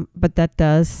 but that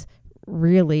does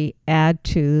really add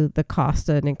to the cost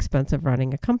and expense of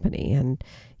running a company. And,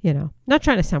 not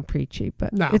trying to sound preachy,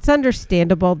 but No. it's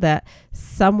understandable that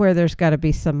somewhere there's got to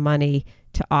be some money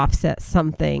to offset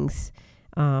some things.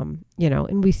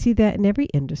 And we see that in every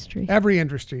industry. Every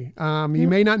industry. You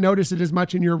may not notice it as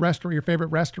much in your restaurant, your favorite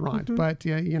restaurant, but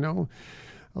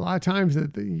a lot of times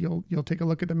you'll take a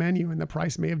look at the menu and the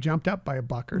price may have jumped up by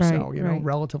 $1 or so. Right.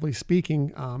 Relatively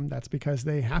speaking, that's because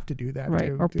they have to do that.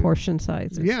 Right. Or portion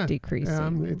size is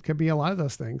decreasing. It could be a lot of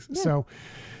those things. Yeah. So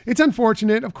it's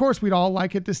unfortunate. Of course, we'd all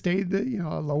like it to stay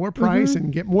a lower price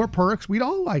and get more perks. We'd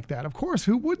all like that. Of course,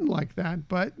 who wouldn't like that?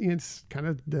 But it's kind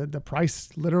of the price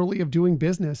literally of doing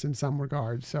business in some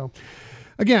regards. So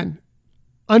again,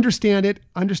 understand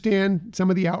some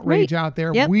of the outrage out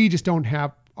there. Yep. We just don't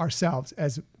have ourselves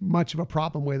as much of a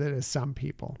problem with it as some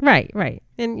people. Right.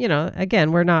 And,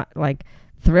 again, we're not like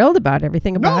thrilled about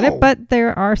everything about it, but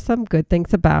there are some good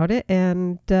things about it.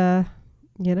 And,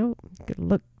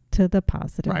 look to the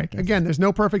positive. Right. Again, there's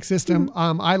no perfect system.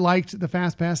 I liked the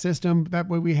fast pass system that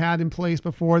we had in place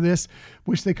before this.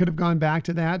 Wish they could have gone back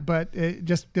to that, but it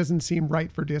just doesn't seem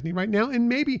right for Disney right now. And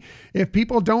maybe if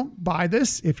people don't buy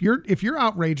this, if you're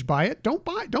outraged by it, don't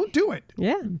do it.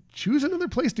 Yeah. Choose another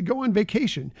place to go on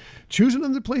vacation. Choose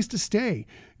another place to stay.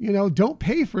 Don't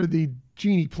pay for the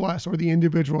Genie Plus or the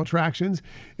individual attractions.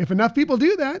 If enough people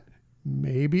do that,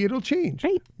 maybe it'll change.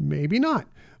 Right. Maybe not.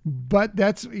 But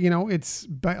that's, it's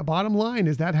bottom line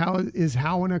is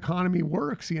how an economy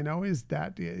works, is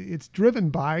that it's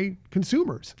driven by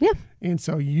consumers. Yeah. And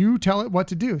so you tell it what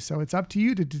to do. So it's up to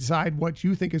you to decide what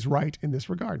you think is right in this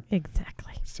regard.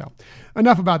 Exactly. So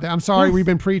enough about that. I'm sorry. Yes. We've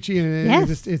been preachy and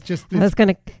it's just I was going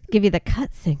to give you the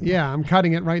cut signal. yeah, I'm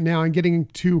cutting it right now and getting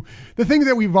to the thing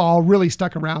that we've all really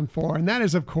stuck around for. And that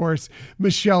is, of course,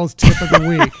 Michelle's tip of the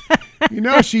week.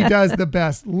 She does the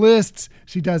best lists.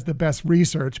 She does the best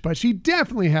research, but she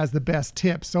definitely has the best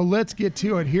tips. So let's get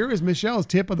to it. Here is Michelle's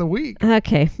tip of the week.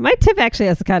 Okay. My tip actually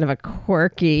has kind of a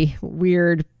quirky,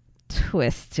 weird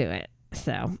twist to it.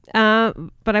 So,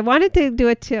 but I wanted to do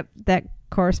a tip that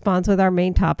corresponds with our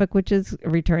main topic, which is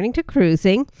returning to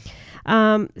cruising.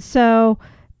 So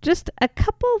just a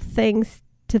couple things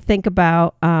to think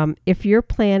about if you're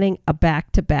planning a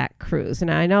back-to-back cruise. And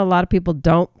I know a lot of people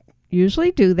don't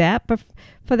usually do that, but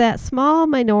for that small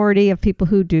minority of people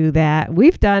who do that,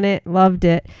 we've done it, loved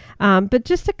it. But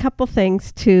just a couple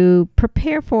things to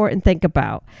prepare for and think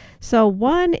about. So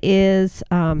one is,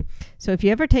 so if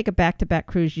you ever take a back-to-back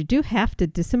cruise, you do have to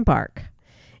disembark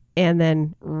and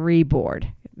then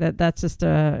reboard. That's just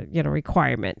a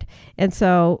requirement. And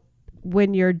so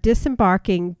when you're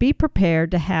disembarking, be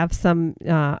prepared to have some,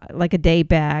 like a day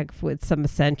bag with some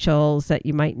essentials that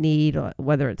you might need,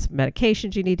 whether it's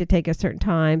medications you need to take at certain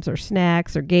times, or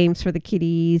snacks, or games for the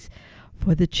kiddies,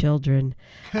 for the children.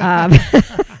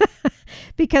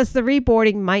 Because the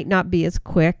reboarding might not be as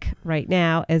quick right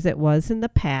now as it was in the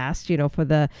past, for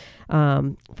the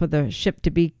ship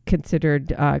to be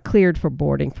considered cleared for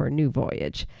boarding for a new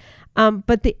voyage.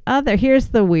 But here's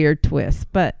the weird twist,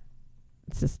 but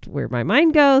it's just where my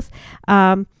mind goes.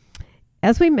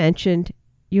 As we mentioned,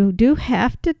 you do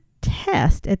have to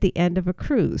test at the end of a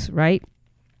cruise, right?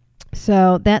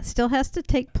 So that still has to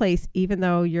take place even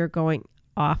though you're going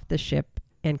off the ship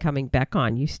and coming back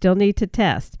on. You still need to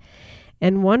test.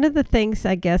 And one of the things,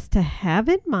 I guess, to have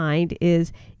in mind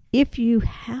is if you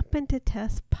happen to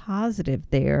test positive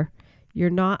there, you're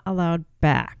not allowed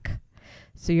back.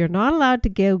 So you're not allowed to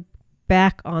go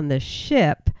back on the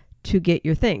ship to get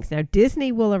your things. Now,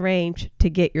 Disney will arrange to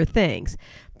get your things,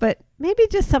 but maybe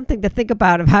just something to think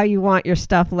about of how you want your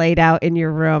stuff laid out in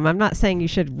your room. I'm not saying you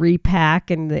should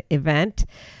repack in the event,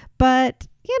 but,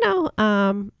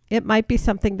 it might be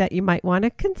something that you might want to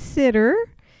consider,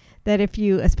 that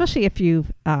especially if you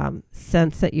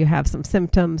sense that you have some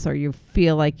symptoms or you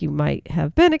feel like you might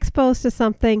have been exposed to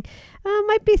something,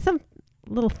 might be some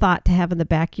little thought to have in the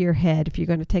back of your head if you're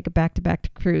going to take a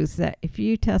back-to-back cruise, that if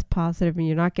you test positive and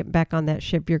you're not getting back on that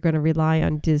ship, you're going to rely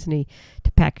on Disney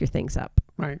to pack your things up.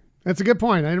 Right. That's a good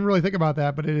point. I didn't really think about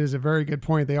that, but it is a very good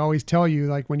point. They always tell you,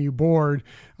 like when you board,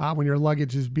 when your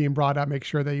luggage is being brought up, make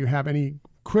sure that you have any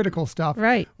critical stuff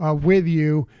with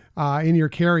you in your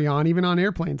carry-on. Even on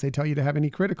airplanes, they tell you to have any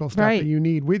critical stuff that you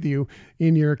need with you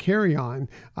in your carry-on.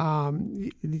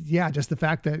 Just the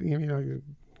fact that,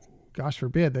 gosh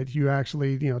forbid that you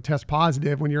actually, test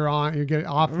positive when you get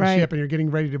off the ship and you're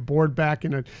getting ready to board back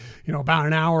in about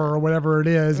an hour or whatever it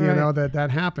is, that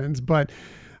happens. But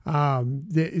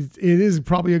it is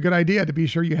probably a good idea to be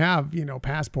sure you have,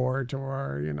 passport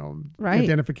or,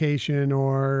 identification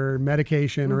or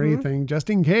medication or anything, just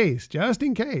in case.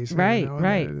 Right.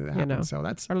 So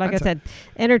that's, or like I said,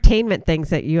 entertainment things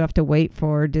that you have to wait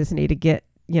for Disney to get,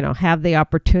 have the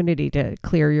opportunity to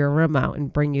clear your room out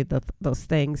and bring you those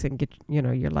things and get,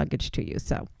 your luggage to you.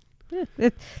 So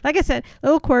like I said, a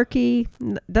little quirky,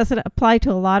 doesn't apply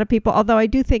to a lot of people. Although I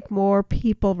do think more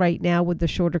people right now with the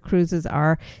shorter cruises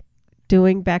are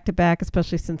doing back-to-back,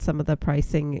 especially since some of the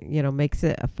pricing, makes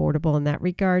it affordable in that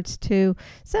regards too.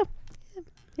 So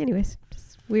anyways,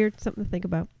 just weird, something to think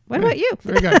about. What about you?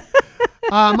 Very good.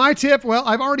 My tip, well,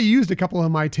 I've already used a couple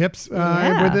of my tips.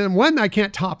 But one, I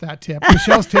can't top that tip.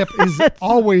 Michelle's tip is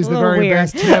always the very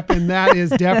best tip, and that is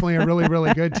definitely a really,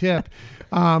 really good tip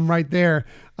right there.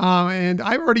 And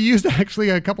I've already used actually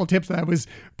a couple of tips that I was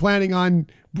planning on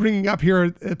bringing up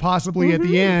here possibly at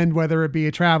the end, whether it be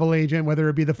a travel agent, whether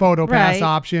it be the photo pass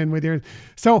option with your.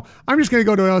 So I'm just going to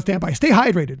go to another standby. Stay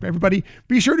hydrated, everybody.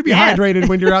 Be sure to be hydrated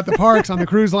when you're at the parks, on the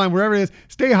cruise line, wherever it is.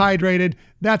 Stay hydrated.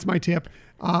 That's my tip.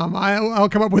 I'll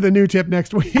come up with a new tip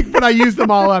next week, but I used them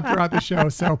all up throughout the show.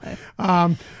 So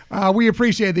we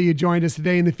appreciate that you joined us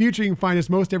today. In the future, you can find us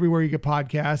most everywhere you get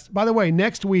podcasts. By the way,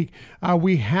 next week,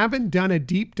 we haven't done a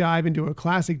deep dive into a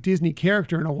classic Disney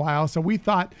character in a while, so we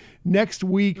thought next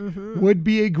week would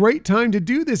be a great time to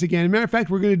do this again. As a matter of fact,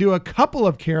 we're going to do a couple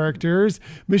of characters.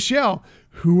 Michelle,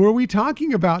 who are we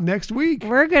talking about next week?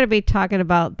 We're going to be talking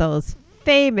about those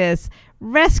famous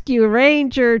Rescue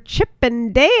Ranger Chip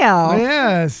and Dale.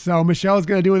 Yes. So Michelle's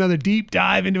going to do another deep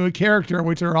dive into a character,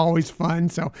 which are always fun.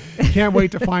 So can't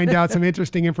wait to find out some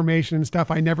interesting information and stuff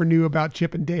I never knew about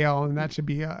Chip and Dale. And that should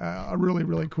be a really,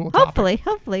 really cool topic.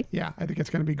 Hopefully. Yeah, I think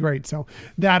it's going to be great. So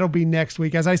that'll be next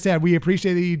week. As I said, we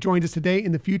appreciate that you joined us today.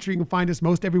 In the future, you can find us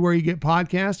most everywhere you get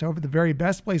podcasts. However, the very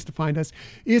best place to find us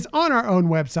is on our own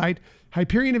website,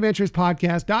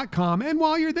 HyperionAdventuresPodcast.com. And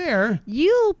while you're there,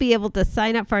 you'll be able to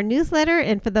sign up for our newsletter.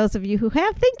 And for those of you who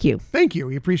have, thank you. Thank you.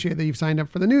 We appreciate that you've signed up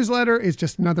for the newsletter. It's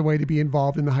just another way to be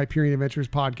involved in the Hyperion Adventures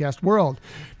podcast world.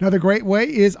 Another great way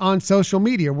is on social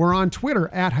media. We're on Twitter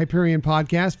at Hyperion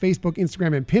Podcast, Facebook,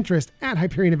 Instagram, and Pinterest at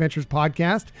Hyperion Adventures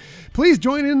Podcast. Please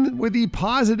join in with the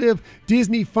positive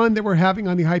Disney fun that we're having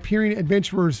on the Hyperion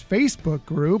Adventurers Facebook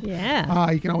group.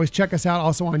 Yeah. You can always check us out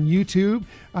also on YouTube.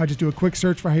 Just do a quick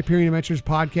search for Hyperion Adventures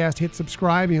Podcast, hit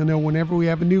subscribe, and you'll know whenever we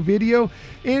have a new video.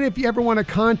 And if you ever want to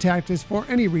contact us for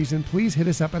any reason, please hit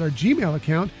us up at our Gmail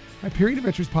account,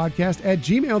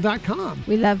 HyperionAdventuresPodcast@gmail.com.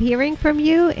 We love hearing from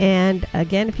you. And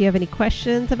again, if you have any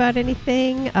questions about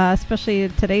anything, especially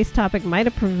today's topic might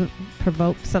have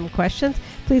provoked some questions,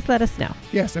 please let us know.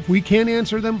 Yes, if we can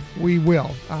answer them, we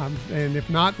will. And if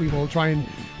not, we will try and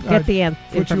get the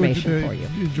put information for you.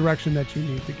 The direction that you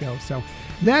need to go. So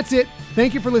that's it.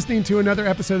 Thank you for listening to another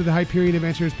episode of the Hyperion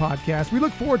Adventures Podcast. We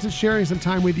look forward to sharing some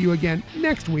time with you again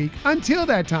next week. Until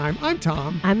that time, I'm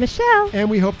Tom. I'm Michelle. And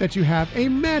we hope that you have a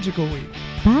magical week.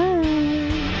 Bye.